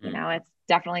 You know, it's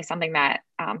definitely something that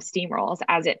steamrolls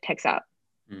as it picks up.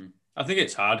 I think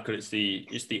it's hard because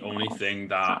it's the only thing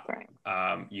that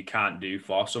you can't do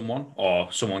for someone,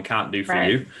 or someone can't do for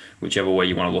you, whichever way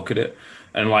you want to look at it.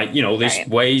 And like, you know, there's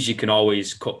ways you can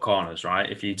always cut corners, right?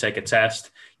 If you take a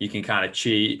test, you can kind of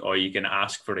cheat, or you can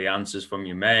ask for the answers from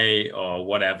your mate or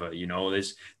whatever, you know,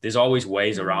 there's always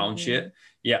ways around shit.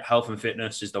 Yeah. Health and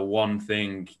fitness is the one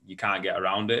thing you can't get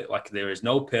around it. Like there is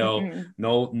no pill,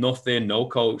 nothing, no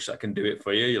coach that can do it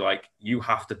for you. You're like, you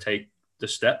have to take the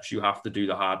steps, you have to do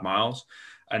the hard miles,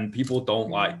 and people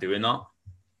don't like doing that.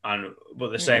 But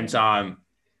at the same time,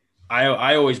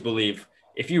 I always believe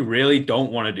if you really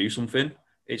don't want to do something,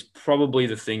 it's probably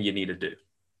the thing you need to do.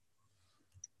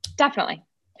 Definitely.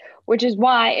 Which is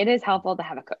why it is helpful to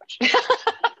have a coach.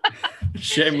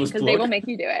 Shameless plug. Because they will make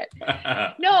you do it.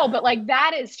 No, but like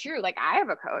that is true. Like I have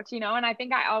a coach, you know, and I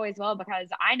think I always will, because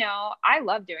I know I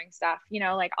love doing stuff, you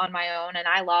know, like on my own, and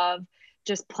I love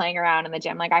just playing around in the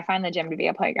gym. Like I find the gym to be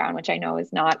a playground, which I know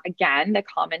is not, again, the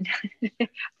common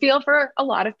feel for a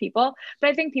lot of people. But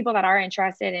I think people that are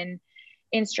interested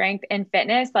in strength and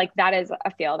fitness, like that is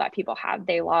a feel that people have.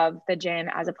 They love the gym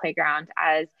as a playground,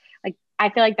 as like, I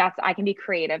feel like I can be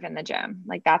creative in the gym.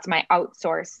 Like that's my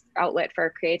outlet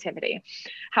for creativity.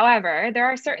 However, there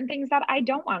are certain things that I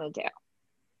don't want to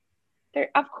do.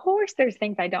 Of course, there's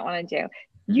things I don't want to do.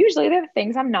 Usually they're the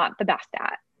things I'm not the best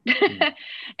at.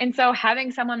 And so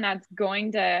having someone that's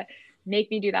going to make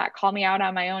me do that, call me out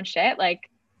on my own shit, like,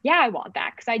 yeah, I want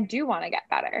that because I do want to get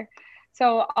better.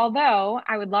 So although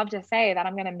I would love to say that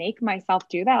I'm going to make myself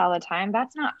do that all the time,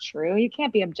 that's not true. You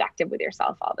can't be objective with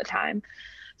yourself all the time.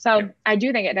 So I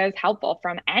do think it is helpful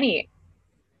from any,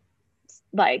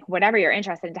 like whatever you're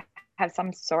interested in, to have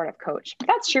some sort of coach. But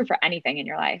that's true for anything in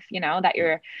your life, you know, that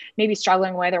you're maybe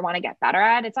struggling with or want to get better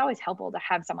at. It's always helpful to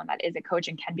have someone that is a coach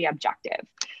and can be objective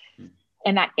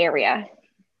in that area.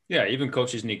 Yeah, even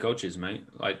coaches need coaches, mate.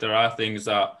 Like there are things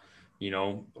that, you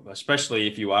know, especially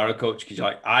if you are a coach, because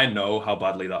like I know how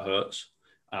badly that hurts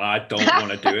and I don't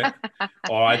want to do it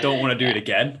or I don't want to do it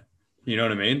again. You know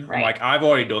what I mean? Right. I'm like, I've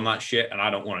already done that shit and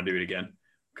I don't want to do it again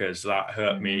because that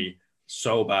hurt me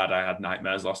so bad. I had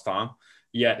nightmares last time.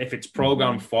 Yet if it's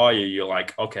programmed for you, you're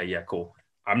like, okay, yeah, cool.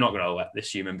 I'm not going to let this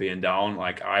human being down.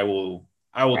 Like I will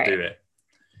do it.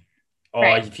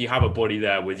 Or if you have a buddy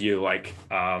there with you, like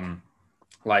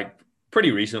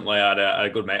pretty recently I had a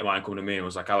good mate of mine come to me and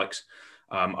was like, Alex,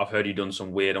 I've heard you've done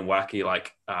some weird and wacky,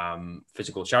 like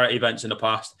physical charity events in the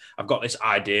past. I've got this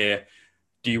idea.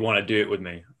 Do you want to do it with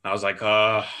me? And I was like,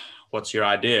 what's your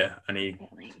idea? And he,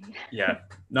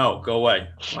 no, go away.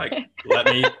 Like,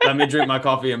 let me drink my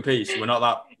coffee in peace. We're not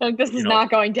that. Like, this is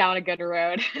not going down a good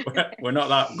road. We're not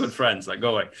that good friends. Like,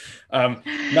 go away.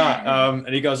 And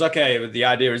he goes, okay, the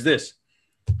idea is this.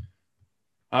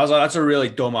 I was like, that's a really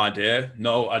dumb idea.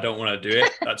 No, I don't want to do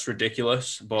it. That's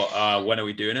ridiculous. But when are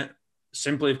we doing it?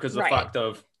 Simply because of the fact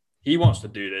of he wants to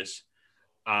do this.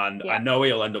 And I know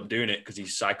he'll end up doing it because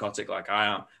he's psychotic like I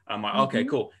am. And I'm like, okay,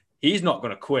 cool. He's not going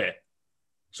to quit.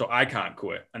 So I can't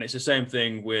quit. And it's the same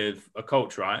thing with a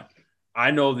coach, right?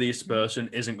 I know this person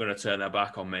isn't going to turn their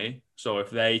back on me. So if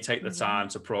they take the time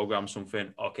to program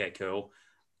something, okay, cool,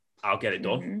 I'll get it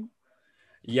done.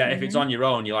 Yeah, if it's on your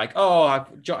own, you're like, oh,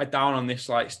 I've jotted down on this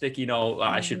like sticky note that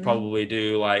I should probably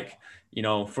do like, you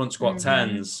know, front squat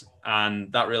 10s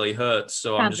and that really hurts.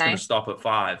 So I'm just going to stop at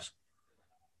 5s.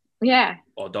 Yeah.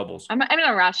 Or doubles. I'm in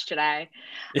a rush today.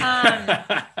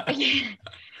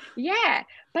 Yeah.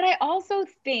 But I also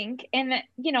think, and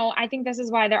you know, I think this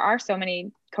is why there are so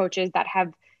many coaches that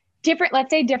have different, let's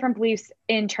say different beliefs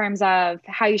in terms of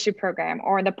how you should program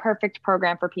or the perfect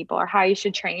program for people or how you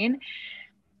should train.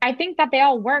 I think that they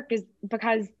all work is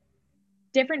because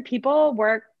different people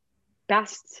work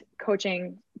best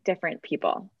coaching different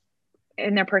people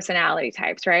in their personality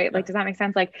types, right? Like, does that make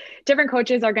sense? Like different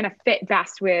coaches are going to fit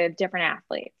best with different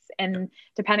athletes, and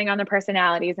depending on their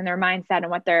personalities and their mindset and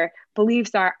what their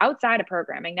beliefs are outside of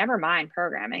programming, never mind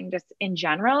programming, just in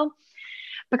general.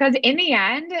 Because in the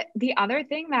end, the other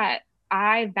thing that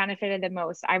I've benefited the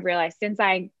most, I've realized since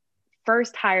I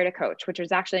first hired a coach, which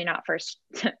was actually not for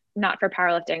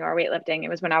powerlifting or weightlifting, it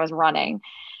was when I was running,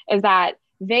 is that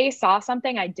they saw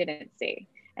something I didn't see.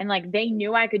 And like, they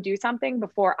knew I could do something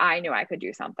before I knew I could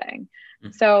do something.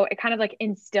 So it kind of like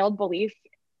instilled belief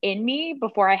in me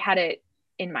before I had it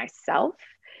in myself.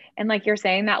 And like you're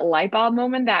saying, that light bulb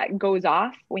moment that goes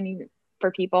off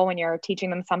for people, when you're teaching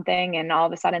them something and all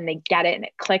of a sudden they get it and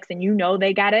it clicks and you know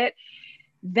they get it,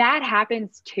 that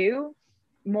happens too,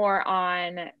 more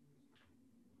on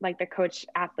like the coach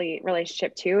athlete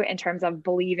relationship too, in terms of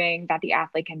believing that the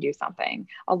athlete can do something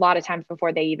a lot of times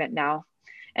before they even know.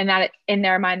 And that in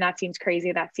their mind, that seems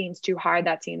crazy. That seems too hard.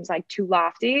 That seems like too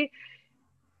lofty.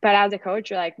 But as a coach,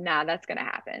 you're like, nah, that's going to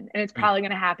happen. And it's probably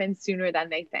going to happen sooner than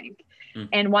they think.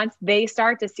 And once they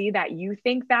start to see that you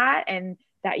think that and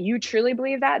that you truly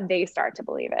believe that, they start to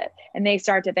believe it. And they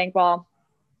start to think, well,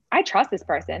 I trust this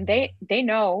person. They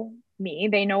know me.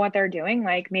 They know what they're doing.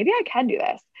 Like, maybe I can do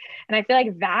this. And I feel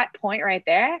like that point right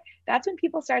there, that's when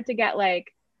people start to get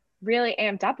like really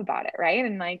amped up about it, right?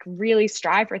 And like really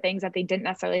strive for things that they didn't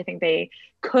necessarily think they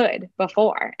could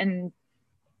before. And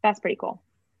that's pretty cool.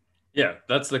 Yeah,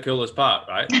 that's the coolest part,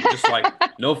 right? Just like,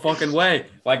 no fucking way.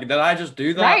 Like, did I just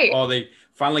do that? Right. Or they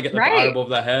finally get the bar above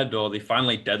their head, or they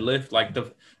finally deadlift. Like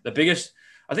the biggest,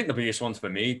 I think the biggest ones for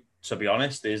me, to be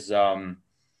honest, is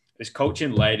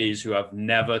coaching ladies who have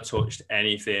never touched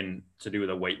anything to do with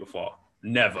a weight before.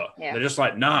 Never. Yeah. They're just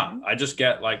like, nah, I just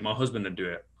get like my husband to do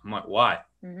it. I'm like, why?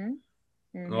 They're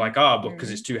like, oh, because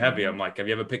it's too heavy. I'm like, have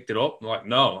you ever picked it up? I'm like,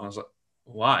 no. I was like,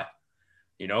 why?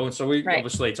 you know? And so we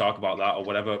obviously talk about that or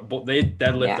whatever, but they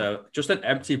deadlift just an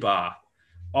empty bar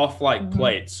off like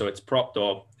plates. So it's propped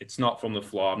up. It's not from the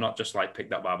floor. I'm not just like pick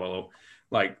that barbell up.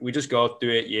 Like we just go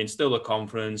through it. You instill the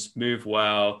confidence, move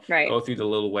well, go through the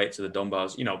little weights of the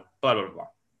dumbbells, you know, blah, blah, blah.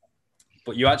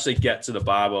 But you actually get to the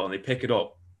barbell and they pick it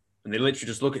up and they literally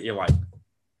just look at you like,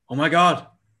 oh my God.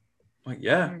 I'm like,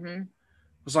 yeah.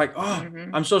 It's like, oh,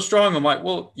 I'm so strong. I'm like,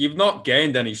 well, you've not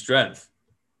gained any strength.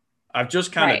 I've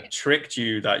just kind of tricked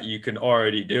you that you can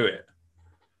already do it.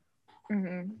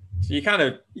 So you kind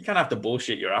of have to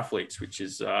bullshit your athletes, which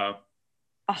is 100%.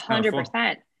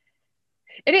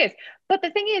 It is. But the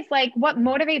thing is, like, what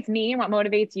motivates me and what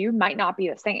motivates you might not be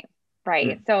the same,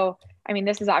 right? So, I mean,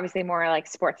 this is obviously more like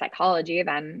sports psychology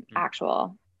than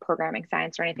actual programming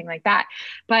science or anything like that.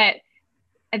 But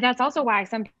that's also why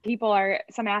some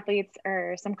athletes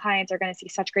or some clients are going to see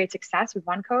such great success with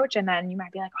one coach. And then you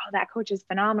might be like, oh, that coach is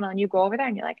phenomenal. And you go over there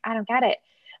and you're like, I don't get it.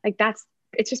 Like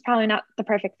it's just probably not the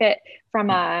perfect fit from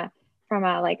a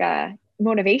like a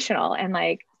motivational and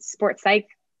like sports psych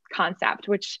concept,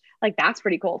 which like that's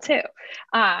pretty cool too.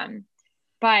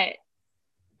 But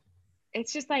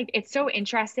it's just like it's so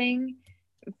interesting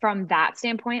from that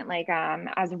standpoint, like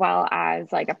as well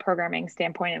as like a programming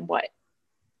standpoint and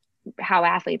how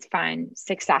athletes find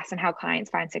success and how clients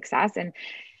find success. And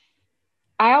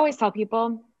I always tell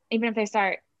people, even if they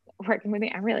start working with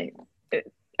me,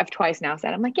 I've twice now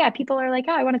said, I'm like, yeah, people are like,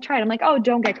 oh, I want to try it. I'm like, oh,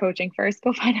 don't get coaching first.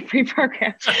 Go find a free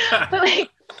program.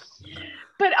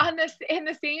 But in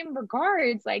the same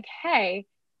regards, like, hey,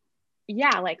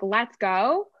 yeah, like, let's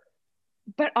go.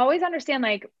 But always understand,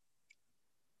 like,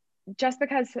 just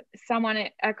because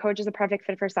a coach is a perfect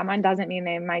fit for someone doesn't mean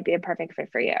they might be a perfect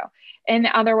fit for you. In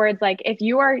other words, like if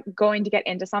you are going to get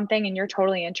into something and you're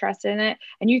totally interested in it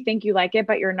and you think you like it,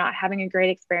 but you're not having a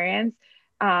great experience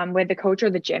with the coach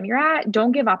or the gym you're at,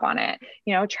 don't give up on it.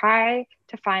 You know, try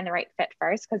to find the right fit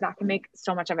first, because that can make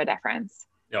so much of a difference.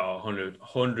 Yeah,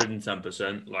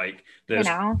 110%. Like there's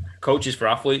coaches for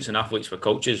athletes and athletes for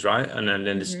coaches, right? And then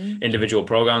there's individual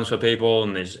programs for people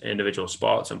and there's individual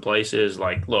spots and places.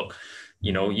 Like, look,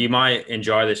 you know, you might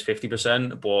enjoy this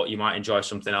 50%, but you might enjoy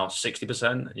something else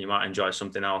 60%, and you might enjoy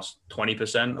something else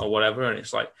 20% or whatever. And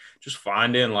it's like just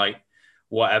finding like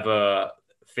whatever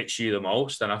fits you the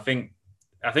most. And I think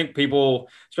people,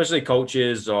 especially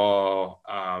coaches or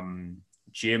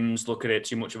gyms, look at it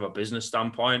too much of a business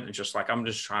standpoint and just like, I'm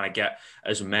just trying to get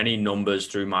as many numbers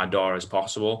through my door as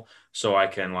possible so I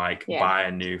can like buy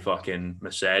a new fucking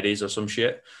Mercedes or some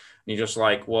shit. And you're just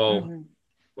like, well,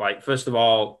 like, first of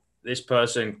all, this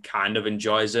person kind of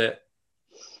enjoys it.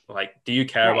 Like, do you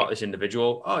care about this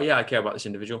individual? Oh yeah, I care about this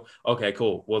individual. Okay,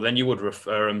 cool. Well, then you would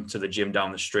refer them to the gym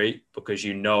down the street because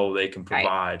you know they can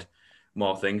provide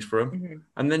more things for them.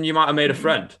 And then you might have made a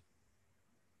friend.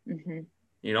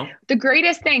 You know, the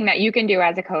greatest thing that you can do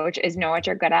as a coach is know what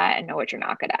you're good at and know what you're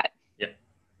not good at.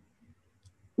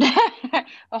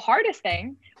 The hardest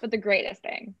thing, but the greatest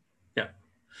thing.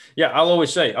 Yeah. I'll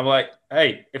always say, I'm like,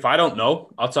 hey, if I don't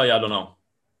know, I'll tell you I don't know.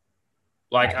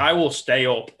 Like I will stay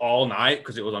up all night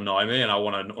because it will annoy me and I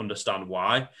want to understand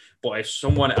why. But if it's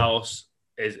someone else's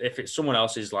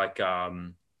like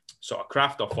sort of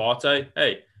craft or forte,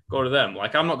 hey, go to them.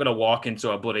 Like I'm not going to walk into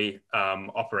a bloody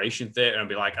operation theater and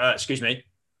be like, excuse me,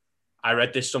 I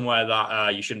read this somewhere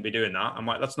that you shouldn't be doing that. I'm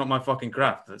like, that's not my fucking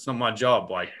craft. That's not my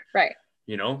job. Like,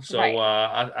 you know, so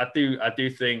I do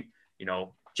think, you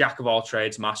know, jack of all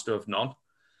trades, master of none.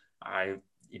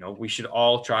 We should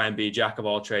all try and be jack of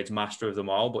all trades, master of them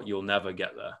all, but you'll never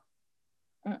get there.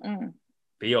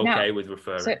 Be okay with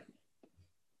referring.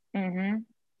 And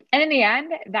in the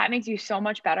end, that makes you so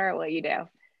much better at what you do.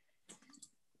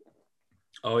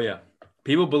 Oh yeah.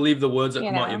 People believe the words that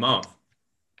come out your mouth.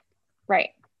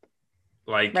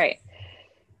 Like,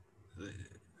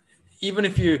 even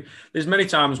if there's many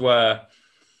times where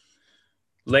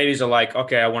ladies are like,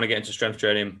 okay, I want to get into strength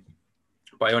training,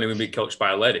 but I only want to be coached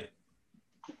by a lady.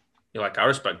 You're like, I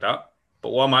respect that.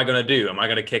 But what am I going to do? Am I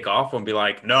going to kick off and be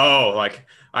like, no, like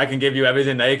I can give you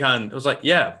everything they can? It was like,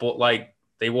 yeah, but like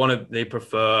they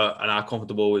prefer and are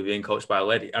comfortable with being coached by a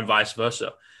lady and vice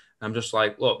versa. I'm just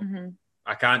like, look,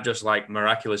 I can't just like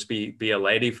miraculously be a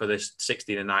lady for this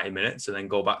 60 to 90 minutes and then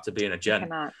go back to being a gen.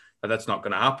 But that's not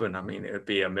going to happen. I mean, it would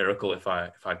be a miracle if I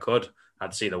could.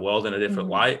 I'd see the world in a different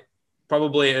light.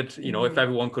 Probably, if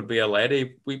everyone could be a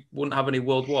lady, we wouldn't have any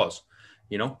world wars,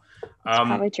 you know? It's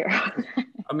probably true.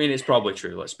 I mean, it's probably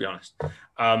true, let's be honest.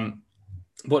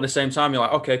 But at the same time, you're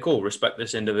like, okay, cool. Respect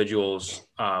this individual's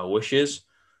wishes,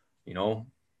 you know,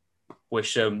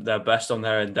 wish them their best on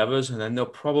their endeavors. And then they're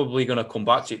probably going to come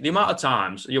back to you. The amount of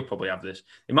times, you'll probably have this,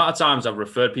 the amount of times I've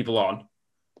referred people on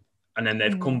and then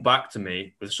they've come back to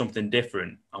me with something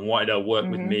different and wanted to work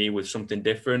with Mm-hmm. me with something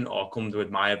different, or come with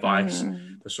my advice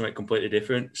for something completely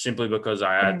different, simply because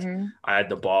I had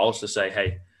the balls to say,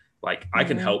 hey, like, I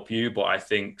can help you, but I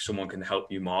think someone can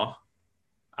help you more.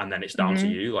 And then it's down to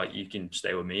you. Like, you can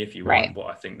stay with me if you want, Right. but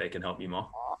I think they can help you more.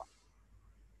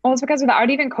 Well, it's because without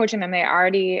even coaching them, they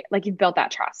already, like, you've built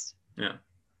that trust. Yeah.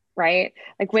 Right.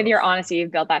 Like, with your honesty,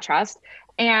 you've built that trust.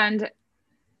 And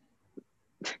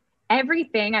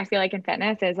everything I feel like in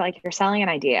fitness is like you're selling an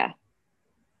idea,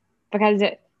 because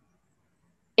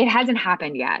it hasn't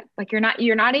happened yet. Like, you're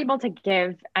not able to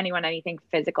give anyone anything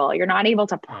physical. You're not able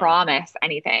to promise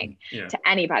anything to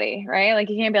anybody, right? Like,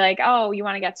 you can't be like, oh, you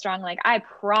want to get strong? Like, I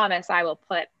promise I will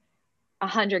put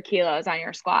 100 kilos on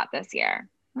your squat this year.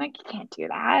 I'm like, you can't do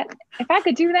that. If I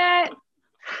could do that,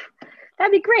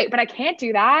 that'd be great, but I can't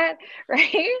do that.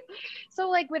 Right. So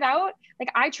like,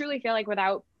 I truly feel like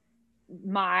without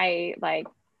my like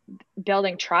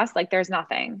building trust, like there's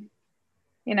nothing,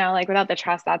 like without the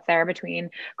trust that's there between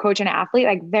coach and athlete,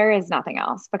 like there is nothing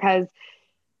else, because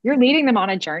you're leading them on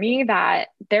a journey that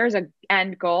there's a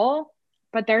end goal,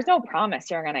 but there's no promise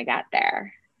you're going to get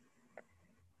there,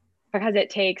 because it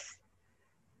takes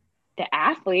the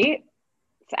athlete's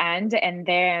end and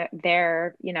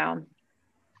their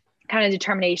kind of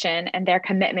determination and their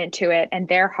commitment to it and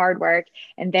their hard work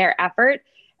and their effort.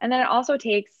 And then it also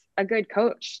takes a good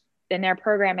coach and their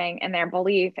programming and their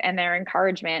belief and their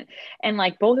encouragement. And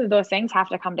like both of those things have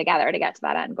to come together to get to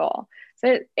that end goal.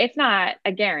 So it's not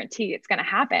a guarantee it's going to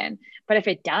happen, but if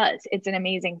it does, it's an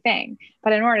amazing thing.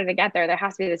 But in order to get there, there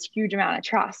has to be this huge amount of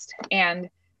trust. And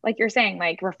like you're saying,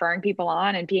 like referring people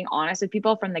on and being honest with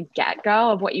people from the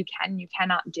get-go of what you can and you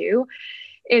cannot do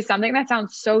is something that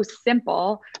sounds so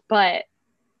simple, but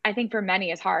I think for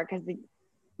many it's hard, because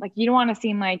like you don't want to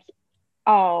seem like,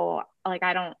 oh, like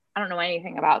I don't know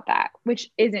anything about that, which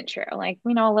isn't true. Like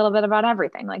we know a little bit about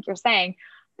everything, like you're saying,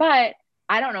 but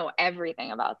I don't know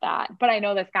everything about that. But I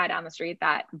know this guy down the street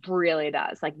that really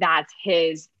does. Like that's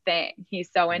his thing. He's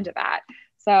so into that.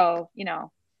 So,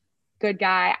 good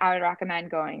guy, I would recommend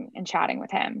going and chatting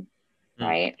with him.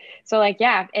 Right. So like,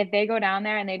 yeah, if they go down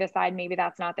there and they decide maybe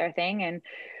that's not their thing and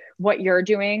what you're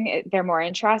doing, they're more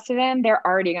interested in, they're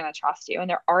already going to trust you and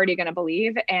they're already going to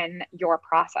believe in your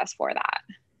process for that.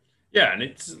 Yeah. And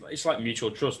it's like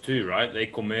mutual trust too, right? They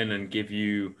come in and give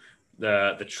you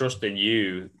the trust in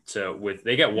you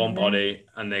they get one body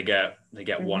and they get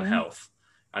one health,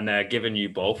 and they're giving you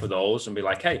both of those and be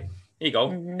like, hey, here you go.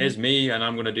 Here's me, and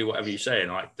I'm going to do whatever you say.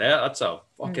 And like that's a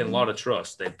fucking lot of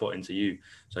trust they put into you.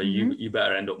 So you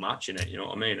better end up matching it. You know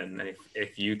what I mean? And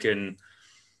if you can,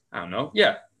 I don't know.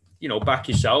 Yeah. Back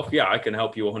yourself. Yeah. I can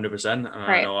help you 100%. And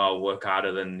I know I'll work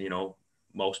harder than,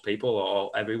 most people or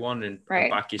everyone and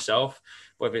back yourself.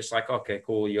 But if it's like, okay,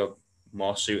 cool, you're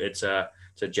more suited to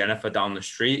Jennifer down the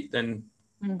street, then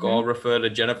go refer to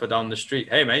Jennifer down the street.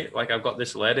 Hey mate, like I've got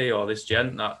this lady or this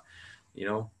gent that,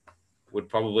 would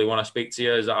probably want to speak to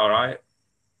you. Is that all right?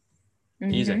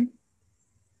 Easy. And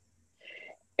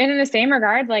in the same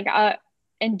regard, like,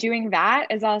 and doing that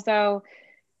is also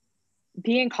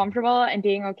being comfortable and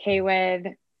being okay with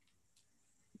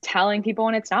telling people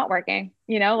when it's not working,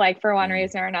 like for one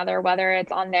reason or another, whether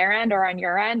it's on their end or on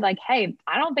your end, like, hey,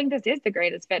 I don't think this is the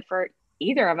greatest fit for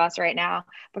either of us right now,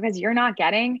 because you're not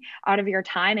getting out of your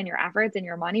time and your efforts and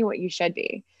your money what you should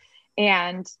be.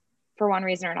 And for one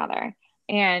reason or another.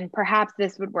 And perhaps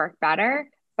this would work better,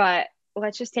 but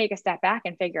let's just take a step back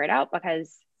and figure it out,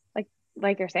 because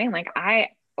like you're saying, like I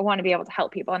want to be able to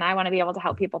help people and I want to be able to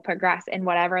help people progress in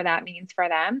whatever that means for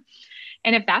them.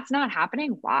 And if that's not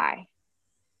happening, why?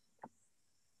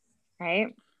 Right.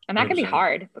 And that 100%. Can be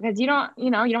hard, because you don't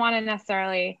want to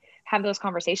necessarily have those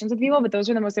conversations with people, but those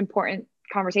are the most important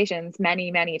conversations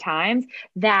many, many times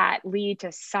that lead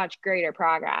to such greater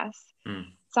progress.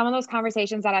 Some of those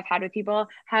conversations that I've had with people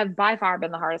have by far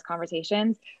been the hardest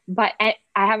conversations, but I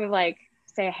have like,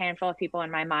 say a handful of people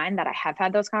in my mind that I have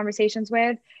had those conversations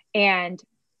with, and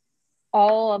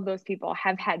all of those people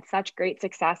have had such great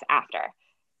success after.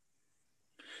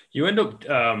 You end up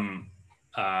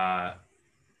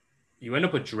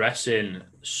addressing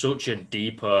such a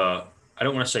deeper, I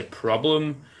don't want to say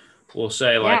problem, we'll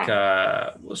say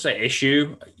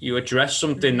issue. You address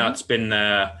something that's been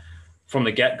there from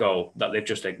the get-go that they've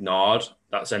just ignored,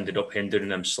 that's ended up hindering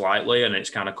them slightly, and it's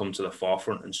kind of come to the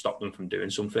forefront and stopped them from doing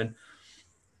something.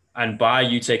 And by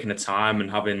you taking the time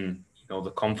and having,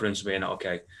 the confidence of being,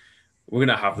 okay, we're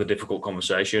going to have the difficult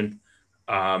conversation,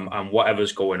 and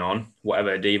whatever's going on,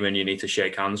 whatever demon you need to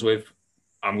shake hands with,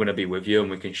 I'm going to be with you and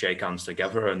we can shake hands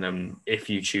together. And then if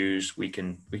you choose, we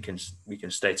can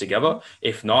stay together.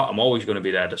 If not, I'm always going to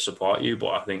be there to support you, but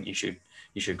I think you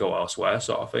should go elsewhere,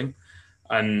 sort of thing.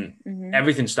 And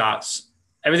everything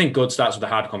good starts with a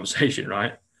hard conversation,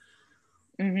 right?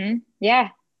 Yeah,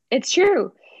 it's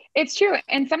true. It's true.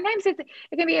 And sometimes it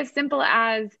can be as simple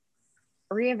as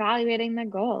reevaluating the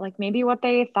goal. Like maybe what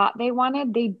they thought they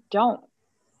wanted, they don't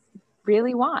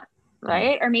really want,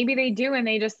 right? Or maybe they do, and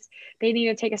they need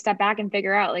to take a step back and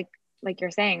figure out, like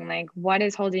you're saying, like what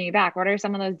is holding you back? What are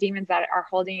some of those demons that are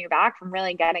holding you back from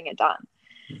really getting it done?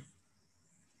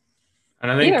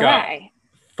 And I think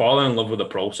fall in love with the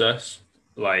process.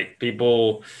 Like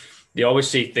people, they always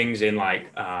see things in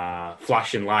like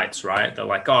flashing lights, right? They're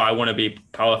like, oh, I want to be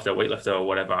powerlifter, weightlifter, or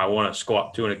whatever. I want to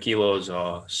squat 200 kilos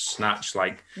or snatch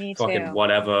like fucking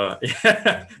whatever.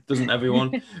 Doesn't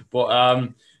everyone? But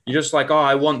you're just like, oh,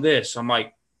 I want this. I'm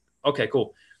like, okay,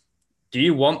 cool. Do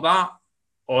you want that?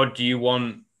 Or do you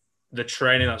want the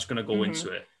training that's going to go into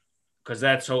it? Because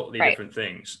they're totally different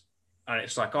things. And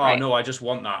it's like, oh, no, I just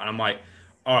want that. And I'm like,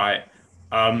 all right,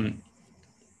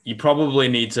 you probably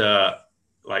need to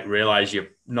like realize you're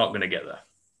not going to get there.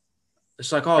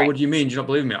 It's like, oh, what do you mean? Do you not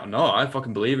believe me? No, I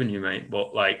fucking believe in you, mate.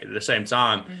 But like at the same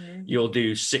time, you'll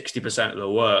do 60% of the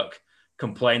work,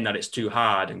 complain that it's too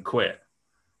hard and quit.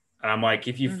 And I'm like,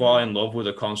 if you fall in love with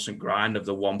a constant grind of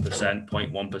the 1%,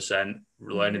 0.1%,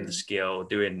 learning the skill,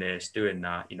 doing this, doing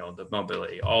that, the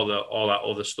mobility, all that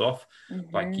other stuff,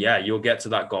 like, yeah, you'll get to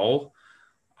that goal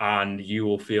and you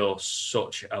will feel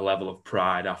such a level of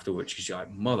pride afterwards because you're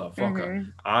like,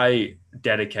 motherfucker, I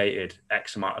dedicated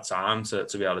X amount of time to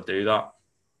be able to do that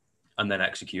and then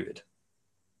executed.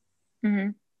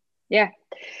 Yeah,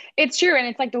 it's true. And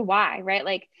it's like the why, right?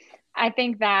 Like, I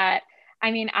think that,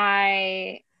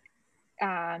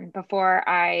 before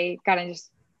I got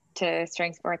into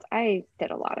strength sports, I did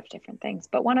a lot of different things,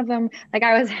 but one of them, like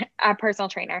I was a personal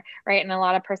trainer, right? And a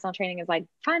lot of personal training is like,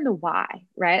 find the why,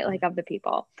 right? Like of the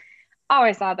people. I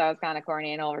always thought that was kind of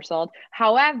corny and oversold.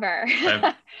 However,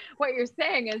 what you're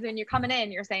saying is when you're coming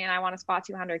in, you're saying, I want to squat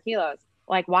 200 kilos.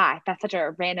 Like, why? That's such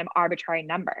a random, arbitrary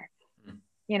number.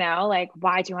 Like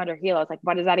why 200 kilos? Like,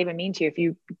 what does that even mean to you if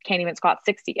you can't even squat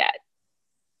 60 yet?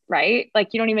 Right?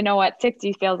 Like you don't even know what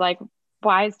 60 feels like.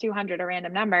 Why is 200 a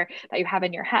random number that you have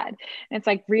in your head? And it's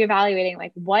like reevaluating,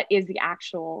 like, what is the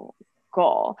actual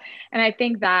goal? And I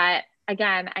think that,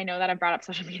 again, I know that I've brought up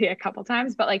social media a couple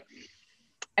times, but like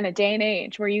in a day and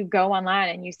age where you go online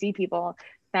and you see people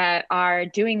that are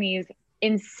doing these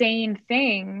insane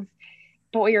things,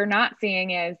 but what you're not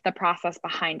seeing is the process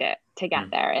behind it to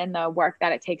get there and the work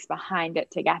that it takes behind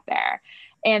it to get there.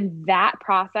 And that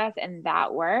process and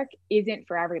that work isn't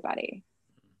for everybody.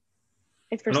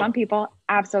 It's for some people,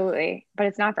 absolutely, but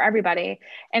it's not for everybody.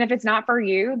 And if it's not for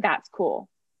you, that's cool.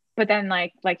 But then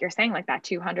like you're saying, like that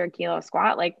 200 kilo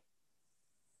squat, like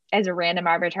as a random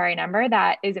arbitrary number,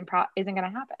 that isn't going to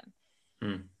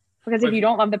happen. Because if you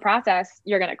don't love the process,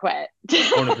 you're going to quit.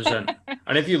 100%.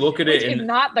 And if you look at it, it's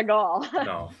not the goal.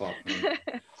 No, fuck me.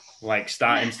 Like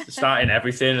starting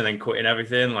everything and then quitting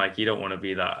everything, like you don't want to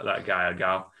be that guy or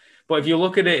gal. But if you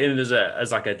look at it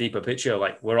as like a deeper picture,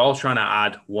 like we're all trying to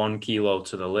add 1 kilo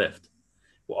to the lift.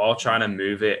 We're all trying to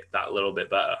move it that little bit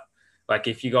better. Like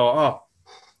if you go, oh,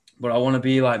 but I want to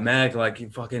be like Meg, like you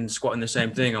fucking squatting the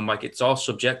same thing. I'm like, it's all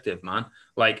subjective, man.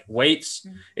 Like weights,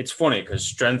 it's funny because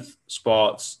strength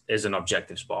sports is an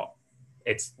objective sport.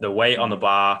 It's the weight on the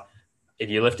bar. If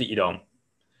you lift it, you don't.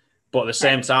 But at the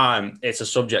same time, it's a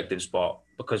subjective sport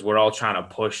because we're all trying to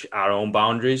push our own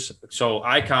boundaries. So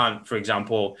I can't, for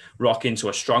example, rock into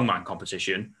a strongman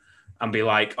competition and be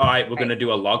like, all right, we're going to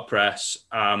do a log press.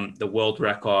 The world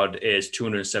record is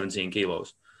 217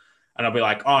 kilos. And I'll be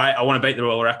like, all right, I want to beat the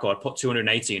world record, put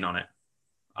 218 on it.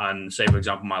 And say, for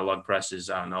example, my log press is,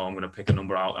 I don't know, I'm going to pick a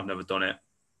number out. I've never done it.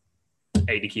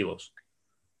 80 kilos.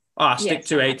 Oh, I stick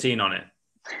 218 on it.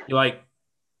 You're like,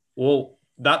 well,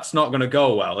 that's not going to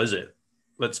go well, is it?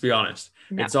 Let's be honest.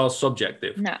 No. It's all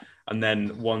subjective. No. And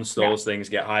then once those things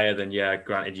get higher, then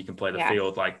granted, you can play the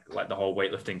field like the whole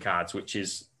weightlifting cards, which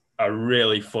is a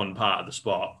really fun part of the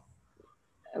sport.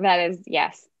 That is,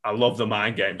 yes. I love the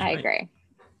mind games. I agree.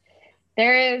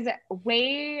 There is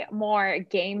way more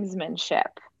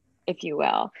gamesmanship, if you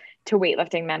will, to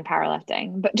weightlifting than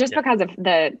powerlifting, but just because of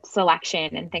the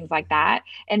selection and things like that.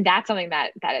 And that's something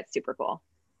that it's super cool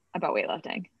about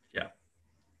weightlifting. Yeah.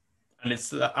 And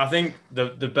it's, I think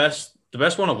the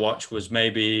best one to watch was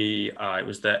maybe, it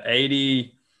was the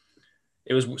 80,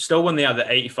 it was still when they had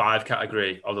the 85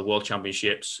 category of the World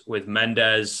Championships with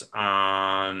Mendez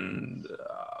and,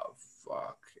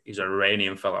 he's an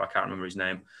Iranian fellow, I can't remember his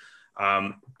name.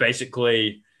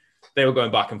 Basically, they were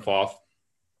going back and forth.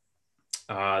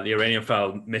 The Iranian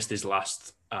fella missed his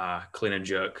last clean and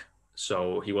jerk,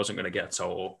 so he wasn't going to get a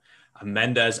total. And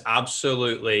Mendes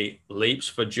absolutely leaps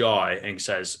for joy and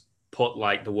says, put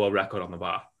like the world record on the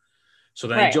bar. So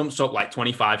then he jumps up like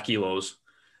 25 kilos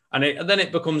and then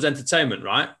it becomes entertainment,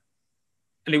 right?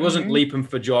 And he wasn't leaping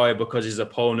for joy because his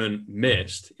opponent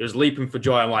missed. He was leaping for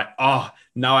joy. I'm like,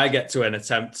 now I get to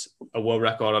attempt a world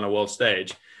record on a world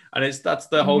stage. And that's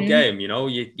the whole game, you know,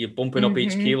 you're bumping up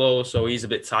each kilo. So he's a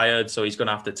bit tired. So he's going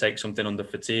to have to take something under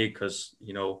fatigue because,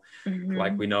 you know,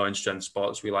 like we know in strength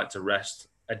sports, we like to rest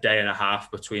a day and a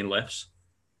half between lifts.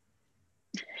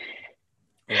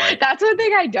 Like, that's one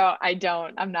thing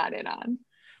I'm not in on.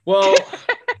 Well,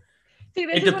 see,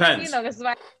 this it is depends. What I mean, though. This is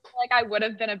why I would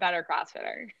have been a better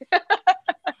CrossFitter.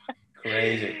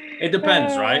 Crazy. It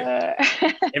depends, right?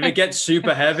 If it gets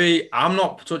super heavy, I'm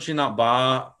not touching that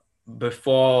bar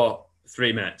before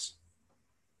 3 minutes.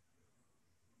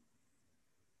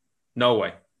 No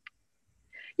way.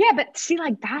 Yeah, but see,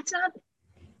 like that's not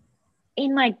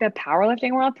in like the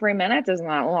powerlifting world. 3 minutes isn't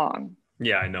that long.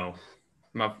 Yeah, I know.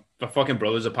 My fucking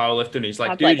brother's a powerlifter, and he's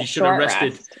like, that's dude, like you should have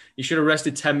rested. You should have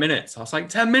rested 10 minutes. I was like,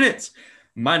 10 minutes.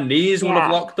 My knees would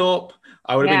have locked up.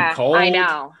 I would have been cold. I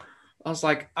know. I was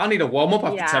like, I need a warm up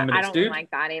after 10 minutes, dude. I don't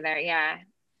like that either. Yeah.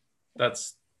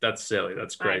 That's silly.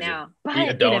 That's crazy. I know.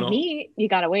 But in a meet, you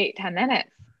got to wait 10 minutes.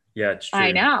 Yeah, it's true.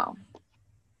 I know.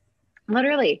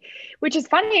 Literally, which is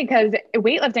funny because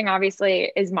weightlifting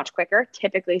obviously is much quicker,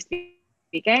 typically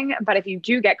speaking. But if you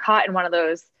do get caught in one of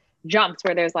those jumps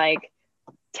where there's like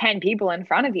 10 people in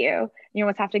front of you, you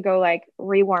almost have to go like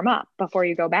re-warm up before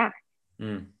you go back.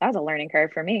 That was a learning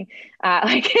curve for me.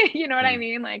 Like, you know what I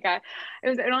mean? Like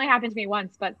it only happened to me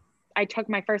once, but I took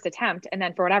my first attempt. And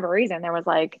then for whatever reason, there was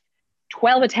like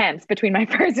 12 attempts between my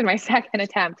first and my second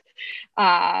attempt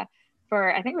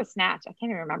for, I think it was snatch. I can't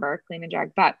even remember, clean and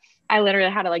jerk, but I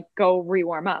literally had to like go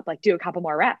re-warm up, like do a couple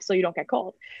more reps so you don't get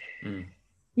cold.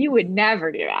 You would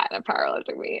never do that at a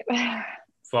powerlifting meet.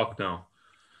 Fuck no.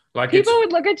 Like people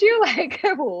would look at you like,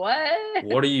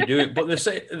 what are you doing? But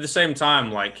at the same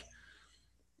time, like,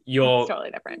 it's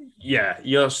totally different. Yeah,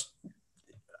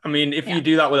 I mean, if you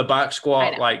do that with a back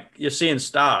squat, like you're seeing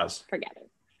stars. Forget it.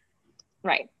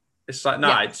 Right. It's like,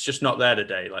 it's just not there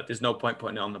today. Like, there's no point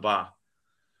putting it on the bar.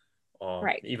 Or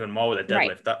even more with a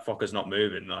deadlift, that fucker's not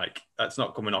moving. Like, that's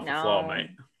not coming off the floor,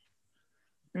 mate.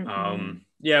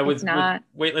 With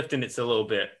weightlifting, it's a little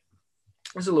bit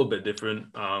different.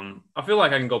 I feel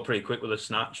like I can go pretty quick with a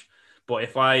snatch, but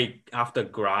if I have to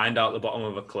grind out the bottom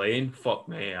of a clean, fuck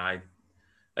me.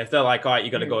 If they're like, all right,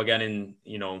 you got to go again in,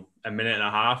 you know, a minute and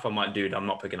a half, I'm like, dude, I'm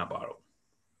not picking up bar up.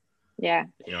 Yeah.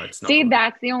 You know, it's not. See,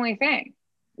 that's the only thing,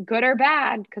 good or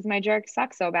bad, because my jerk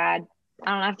sucks so bad.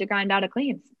 I don't have to grind out a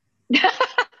cleans.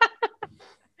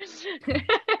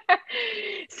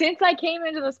 Since I came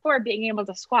into the sport, being able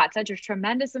to squat such a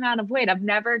tremendous amount of weight, I've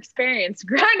never experienced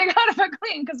grinding out of a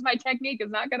clean because my technique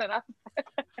is not good enough.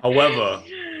 However,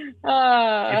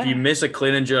 if you miss a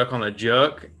clean and jerk on a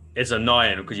jerk, it's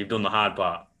annoying because you've done the hard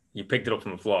part. You picked it up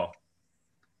from the floor.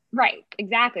 Right.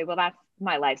 Exactly. Well, that's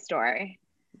my life story.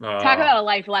 Talk about a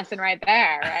life lesson right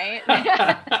there, right?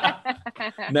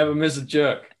 Never miss a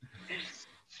jerk.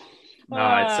 It's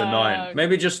annoying.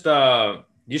 Maybe just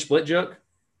you split jerk?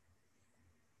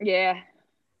 Yeah.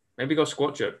 Maybe go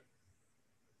squat jerk.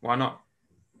 Why not?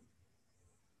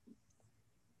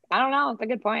 I don't know. It's a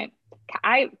good point.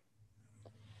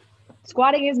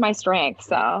 Squatting is my strength,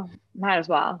 so might as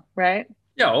well, right?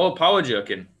 Yeah, or power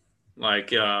jerking. Like,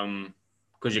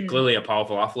 because you're clearly a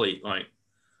powerful athlete. Like,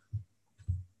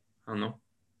 I don't know.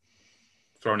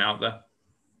 Throwing it out there.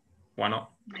 Why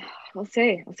not? We'll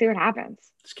see. We'll see what happens.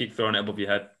 Just keep throwing it above your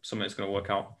head. Something's going to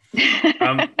work out.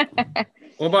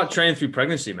 What about training through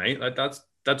pregnancy, mate? Like, that's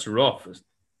rough.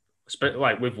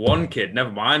 Like, with one kid,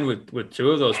 never mind with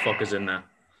two of those fuckers in there.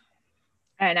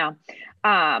 I know.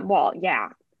 Well, yeah.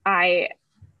 I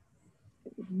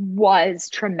was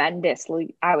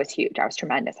huge. I was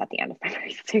tremendous at the end of my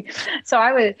pregnancy.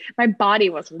 So my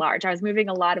body was large. I was moving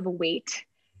a lot of weight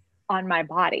on my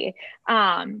body.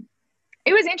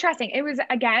 It was interesting. It was,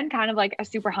 again, kind of like a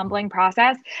super humbling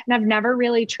process. And I've never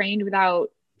really trained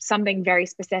without something very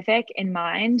specific in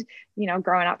mind, you know,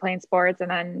 growing up playing sports and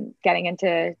then getting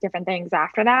into different things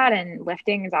after that. And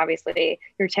lifting is obviously,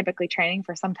 you're typically training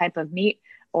for some type of meet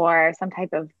or some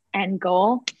type of end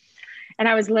goal. And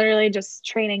I was literally just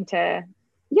training to,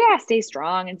 stay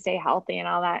strong and stay healthy and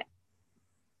all that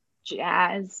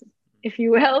jazz, if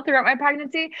you will, throughout my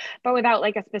pregnancy, but without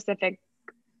like a specific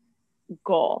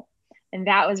goal. And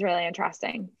that was really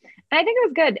interesting. And I think it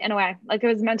was good in a way. Like, it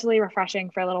was mentally refreshing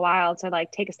for a little while to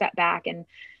like take a step back and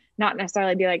not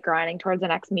necessarily be like grinding towards the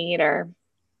next meet or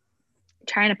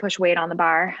trying to push weight on the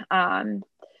bar.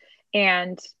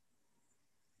 And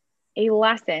a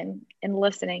lesson in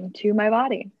listening to my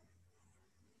body.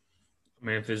 I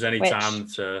mean, if there's any time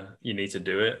you need to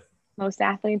do it, most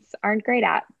athletes aren't great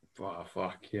at. Oh,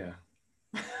 fuck yeah.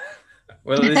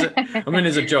 Well,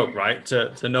 there's a joke, right?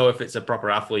 To know if it's a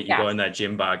proper athlete, you go in their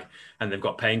gym bag and they've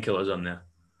got painkillers on there.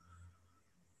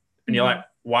 And you're like,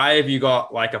 why have you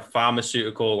got like a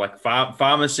pharmaceutical, like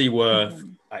pharmacy worth,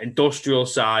 industrial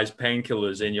size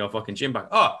painkillers in your fucking gym bag?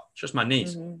 Oh, it's just my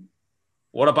knees.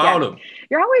 What about them?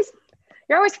 You're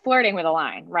always flirting with a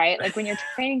line, right? Like when you're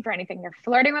training for anything, you're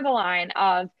flirting with a line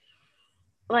of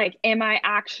like, am I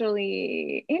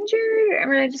actually injured? Or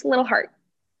am I just a little hurt?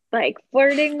 Like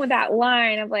flirting with that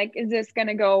line of like, is this going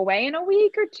to go away in a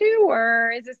week or two,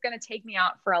 or is this going to take me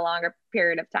out for a longer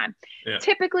period of time? Yeah.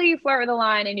 Typically you flirt with a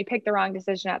line and you pick the wrong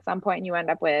decision at some point and you end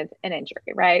up with an injury,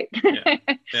 right?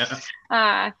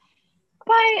 Yeah.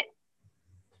 But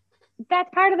that's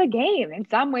part of the game in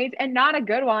some ways, and not a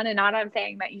good one. And not, I'm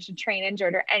saying that you should train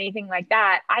injured or anything like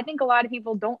that. I think a lot of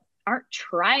people aren't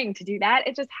trying to do that.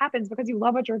 It just happens because you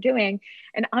love what you're doing.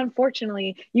 And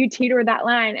unfortunately you teeter that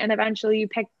line and eventually you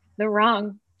pick the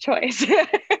wrong choice.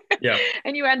 Yeah.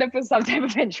 And you end up with some type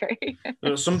of injury.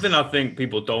 Something I think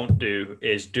people don't do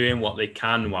is doing what they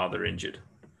can while they're injured.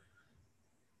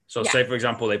 So say, for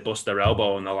example, they bust their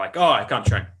elbow and they're like, oh, I can't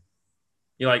train.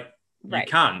 You're like, you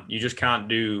can. You just can't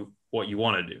do what you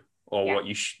want to do or what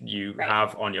you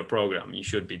have on your program you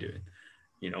should be doing.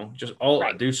 You know, just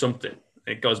do something.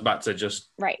 It goes back to just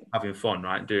having fun,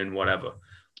 right? Doing whatever.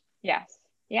 Yes.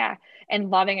 Yeah. And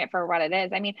loving it for what it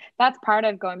is. I mean, that's part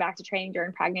of going back to training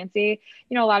during pregnancy.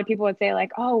 You know, a lot of people would say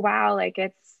like, oh, wow, like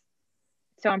it's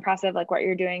so impressive, like what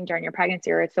you're doing during your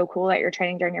pregnancy, or it's so cool that you're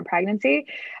training during your pregnancy.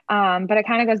 But it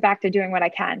kind of goes back to doing what I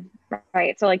can,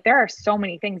 right? So like, there are so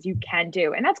many things you can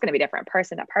do, and that's going to be different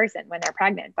person to person when they're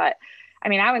pregnant. But I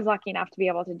mean, I was lucky enough to be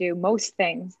able to do most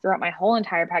things throughout my whole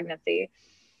entire pregnancy.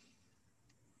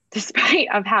 Despite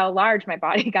of how large my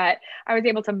body got, I was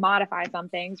able to modify some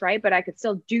things, right? But I could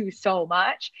still do so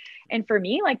much. And for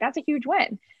me, like, that's a huge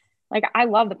win. Like, I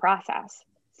love the process.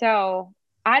 So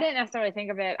I didn't necessarily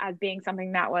think of it as being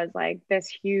something that was like this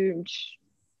huge,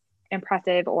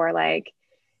 impressive, or like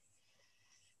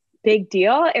big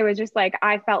deal. It was just like,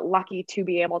 I felt lucky to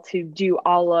be able to do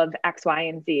all of X, Y,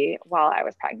 and Z while I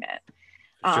was pregnant.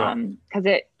 Because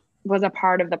it was a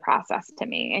part of the process to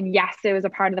me. And yes, it was a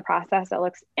part of the process that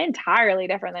looks entirely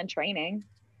different than training,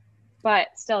 but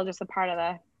still just a part of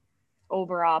the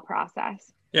overall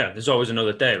process. Yeah, there's always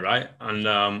another day, right? And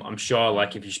I'm sure,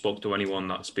 like, if you spoke to anyone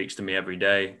that speaks to me every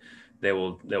day, they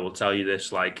will tell you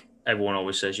this. Like, everyone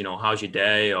always says, you know, how's your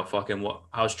day, or fucking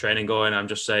how's training going? I'm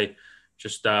just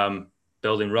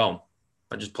building Rome.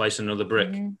 I just place another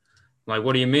brick. Like,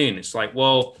 what do you mean? It's like,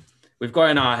 well, we've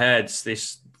got in our heads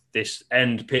this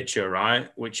end picture, right?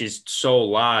 Which is so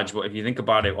large. But if you think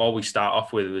about it, all we start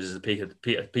off with is a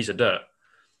piece of dirt.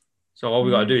 So all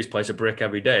we got to do is place a brick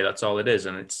every day. That's all it is.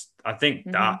 And I think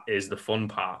that is the fun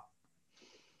part.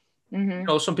 You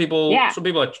know, some people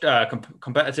are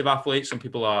competitive athletes. Some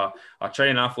people are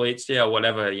training athletes,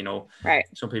 whatever, you know. Right.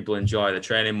 Some people enjoy the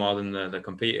training more than the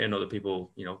competing. Other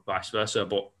people, you know, vice versa.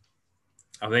 But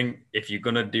I think if you're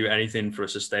going to do anything for a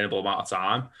sustainable amount of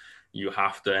time, you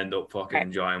have to end up fucking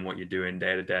enjoying what you're doing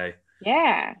day to day.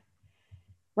 Yeah.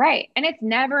 Right. And it's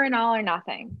never an all or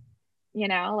nothing, you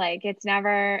know, like it's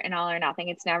never an all or nothing.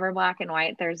 It's never black and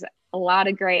white. There's a lot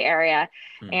of gray area.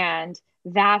 And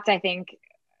that's, I think,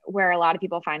 where a lot of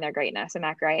people find their greatness, in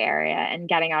that gray area, and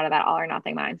getting out of that all or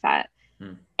nothing mindset.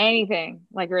 Anything,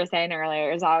 like we were saying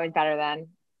earlier, is always better than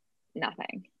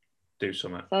nothing. Do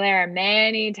something. So there are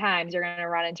many times you're going to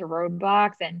run into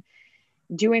roadblocks, and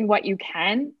doing what you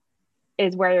can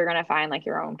is where you're going to find like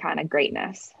your own kind of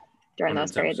greatness during 100%.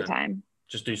 Those periods of time.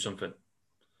 Just do something.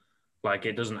 Like,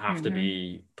 it doesn't have to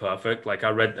be perfect. Like, I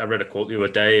read a quote the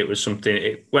other day. It was something,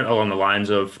 it went along the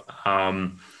lines of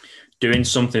doing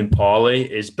something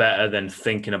poorly is better than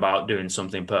thinking about doing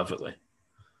something perfectly.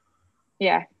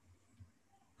 Yeah.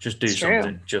 Just do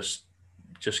something. Just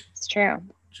it's true.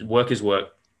 Just work is work.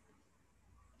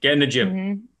 Get in the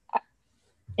gym.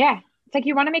 Yeah. It's like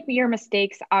you want to make your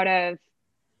mistakes out of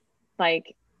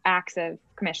like acts of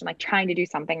commission, like trying to do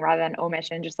something rather than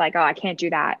omission, just like, oh, I can't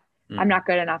do that. I'm not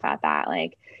good enough at that.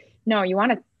 Like, no, you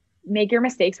want to make your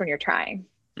mistakes when you're trying.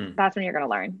 That's when you're going to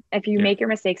learn. If you make your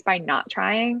mistakes by not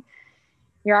trying,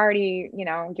 you're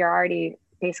already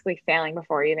basically failing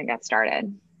before you even get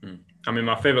started. I mean,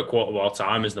 my favorite quote of all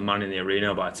time is "The Man in the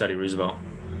Arena" by Teddy Roosevelt,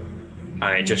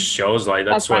 and it just shows like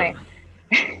that's what.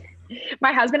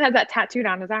 My husband has that tattooed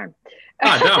on his arm.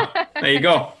 Ah, no, there you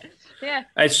go. Yeah,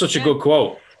 it's such a good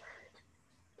quote.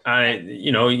 And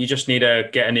you just need to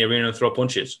get in the arena and throw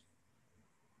punches.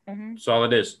 That's all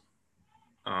it is.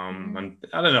 And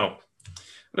I don't know.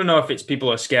 I don't know if it's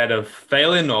people are scared of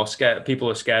failing or people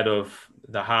are scared of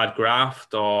the hard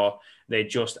graft, or they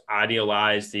just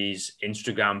idealize these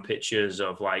Instagram pictures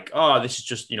of like, oh, this is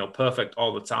just, perfect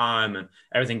all the time and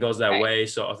everything goes their way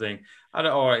sort of thing. I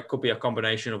don't know, or it could be a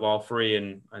combination of all three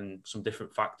and some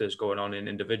different factors going on in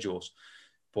individuals.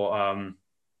 But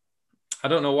I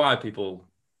don't know why people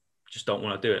just don't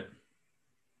want to do it.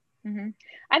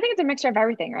 I think it's a mixture of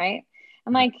everything, right?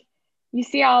 And like you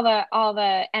see all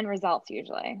the end results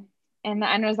usually, and the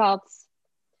end results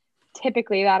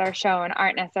typically that are shown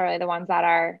aren't necessarily the ones that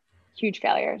are huge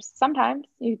failures. Sometimes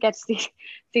you get to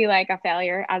see like a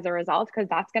failure as a result, because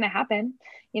that's going to happen,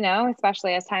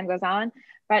 especially as time goes on.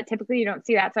 But typically you don't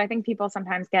see that. So I think people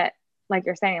sometimes get, like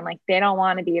you're saying, like they don't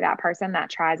want to be that person that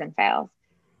tries and fails.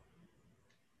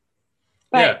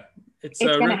 But it's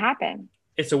going to happen.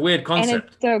 It's a weird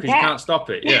concept because you can't stop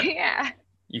it. Yeah. Yeah.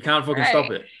 You can't fucking stop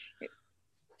it.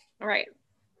 Right.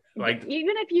 Like,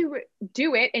 even if you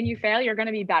do it and you fail, you're going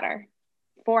to be better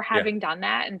for having done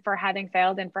that and for having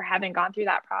failed and for having gone through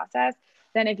that process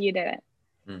than if you didn't.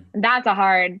 That's a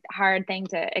hard thing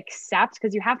to accept,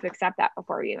 because you have to accept that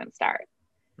before you even start.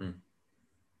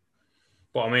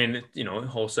 But I mean,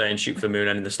 whole saying, shoot for the moon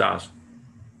and in the stars.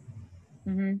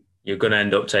 You're going to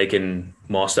end up taking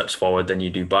more steps forward than you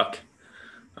do back.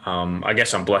 I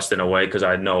guess I'm blessed in a way because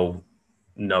I know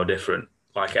no different.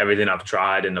 Like everything I've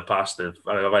tried in the past,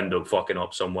 I've ended up fucking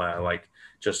up somewhere, like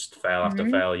just fail after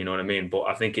fail, you know what I mean? But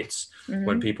I think it's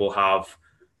when people have,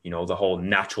 the whole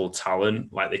natural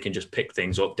talent, like they can just pick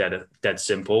things up dead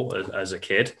simple as a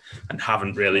kid and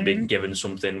haven't really been given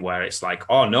something where it's like,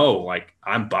 oh no, like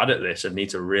I'm bad at this and need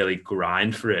to really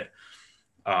grind for it.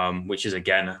 Which is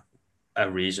again, a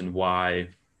reason why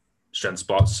strength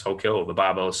sports is so cool. The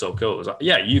barbell is so cool. It's like,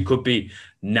 yeah, you could be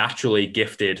naturally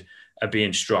gifted at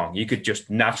being strong. You could just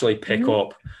naturally pick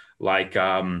up like,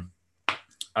 I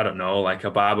don't know, like a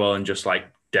barbell and just like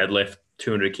deadlift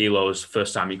 200 kilos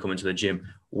first time you come into the gym.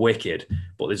 Wicked.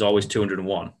 But there's always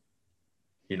 201,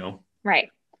 Right.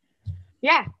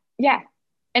 Yeah. Yeah.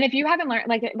 And if you haven't learned,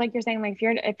 like you're saying, like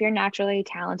if you're naturally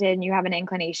talented and you have an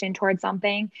inclination towards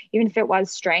something, even if it was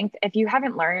strength, if you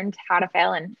haven't learned how to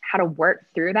fail and how to work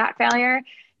through that failure,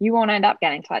 you won't end up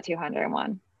getting to that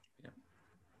 201.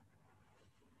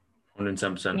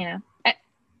 110%.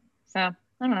 So I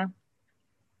don't know.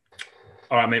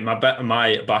 All right, mate. My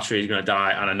battery is going to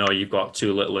die, and I know you've got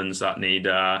two little ones that need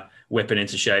whipping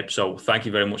into shape. So thank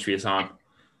you very much for your time.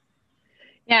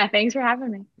 Yeah, thanks for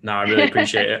having me. No, I really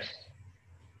appreciate it.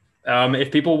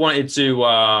 If people wanted to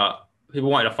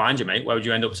find you, mate, where would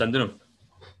you end up sending them?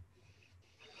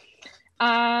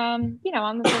 On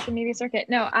the social media circuit.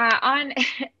 No, on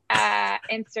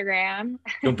Instagram.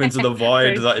 Jump into the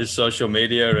void that is social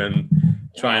media and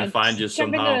try and find you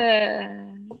somehow.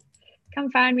 Come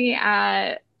find me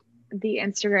at the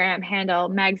Instagram handle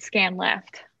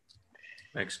MegScanLift.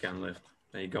 MegScanLift.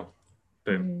 There you go.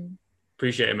 Boom.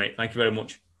 Appreciate it, mate. Thank you very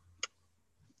much.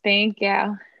 Thank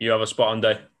you. You have a spot on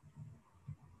day.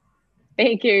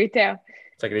 Thank you, too.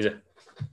 Take it easy.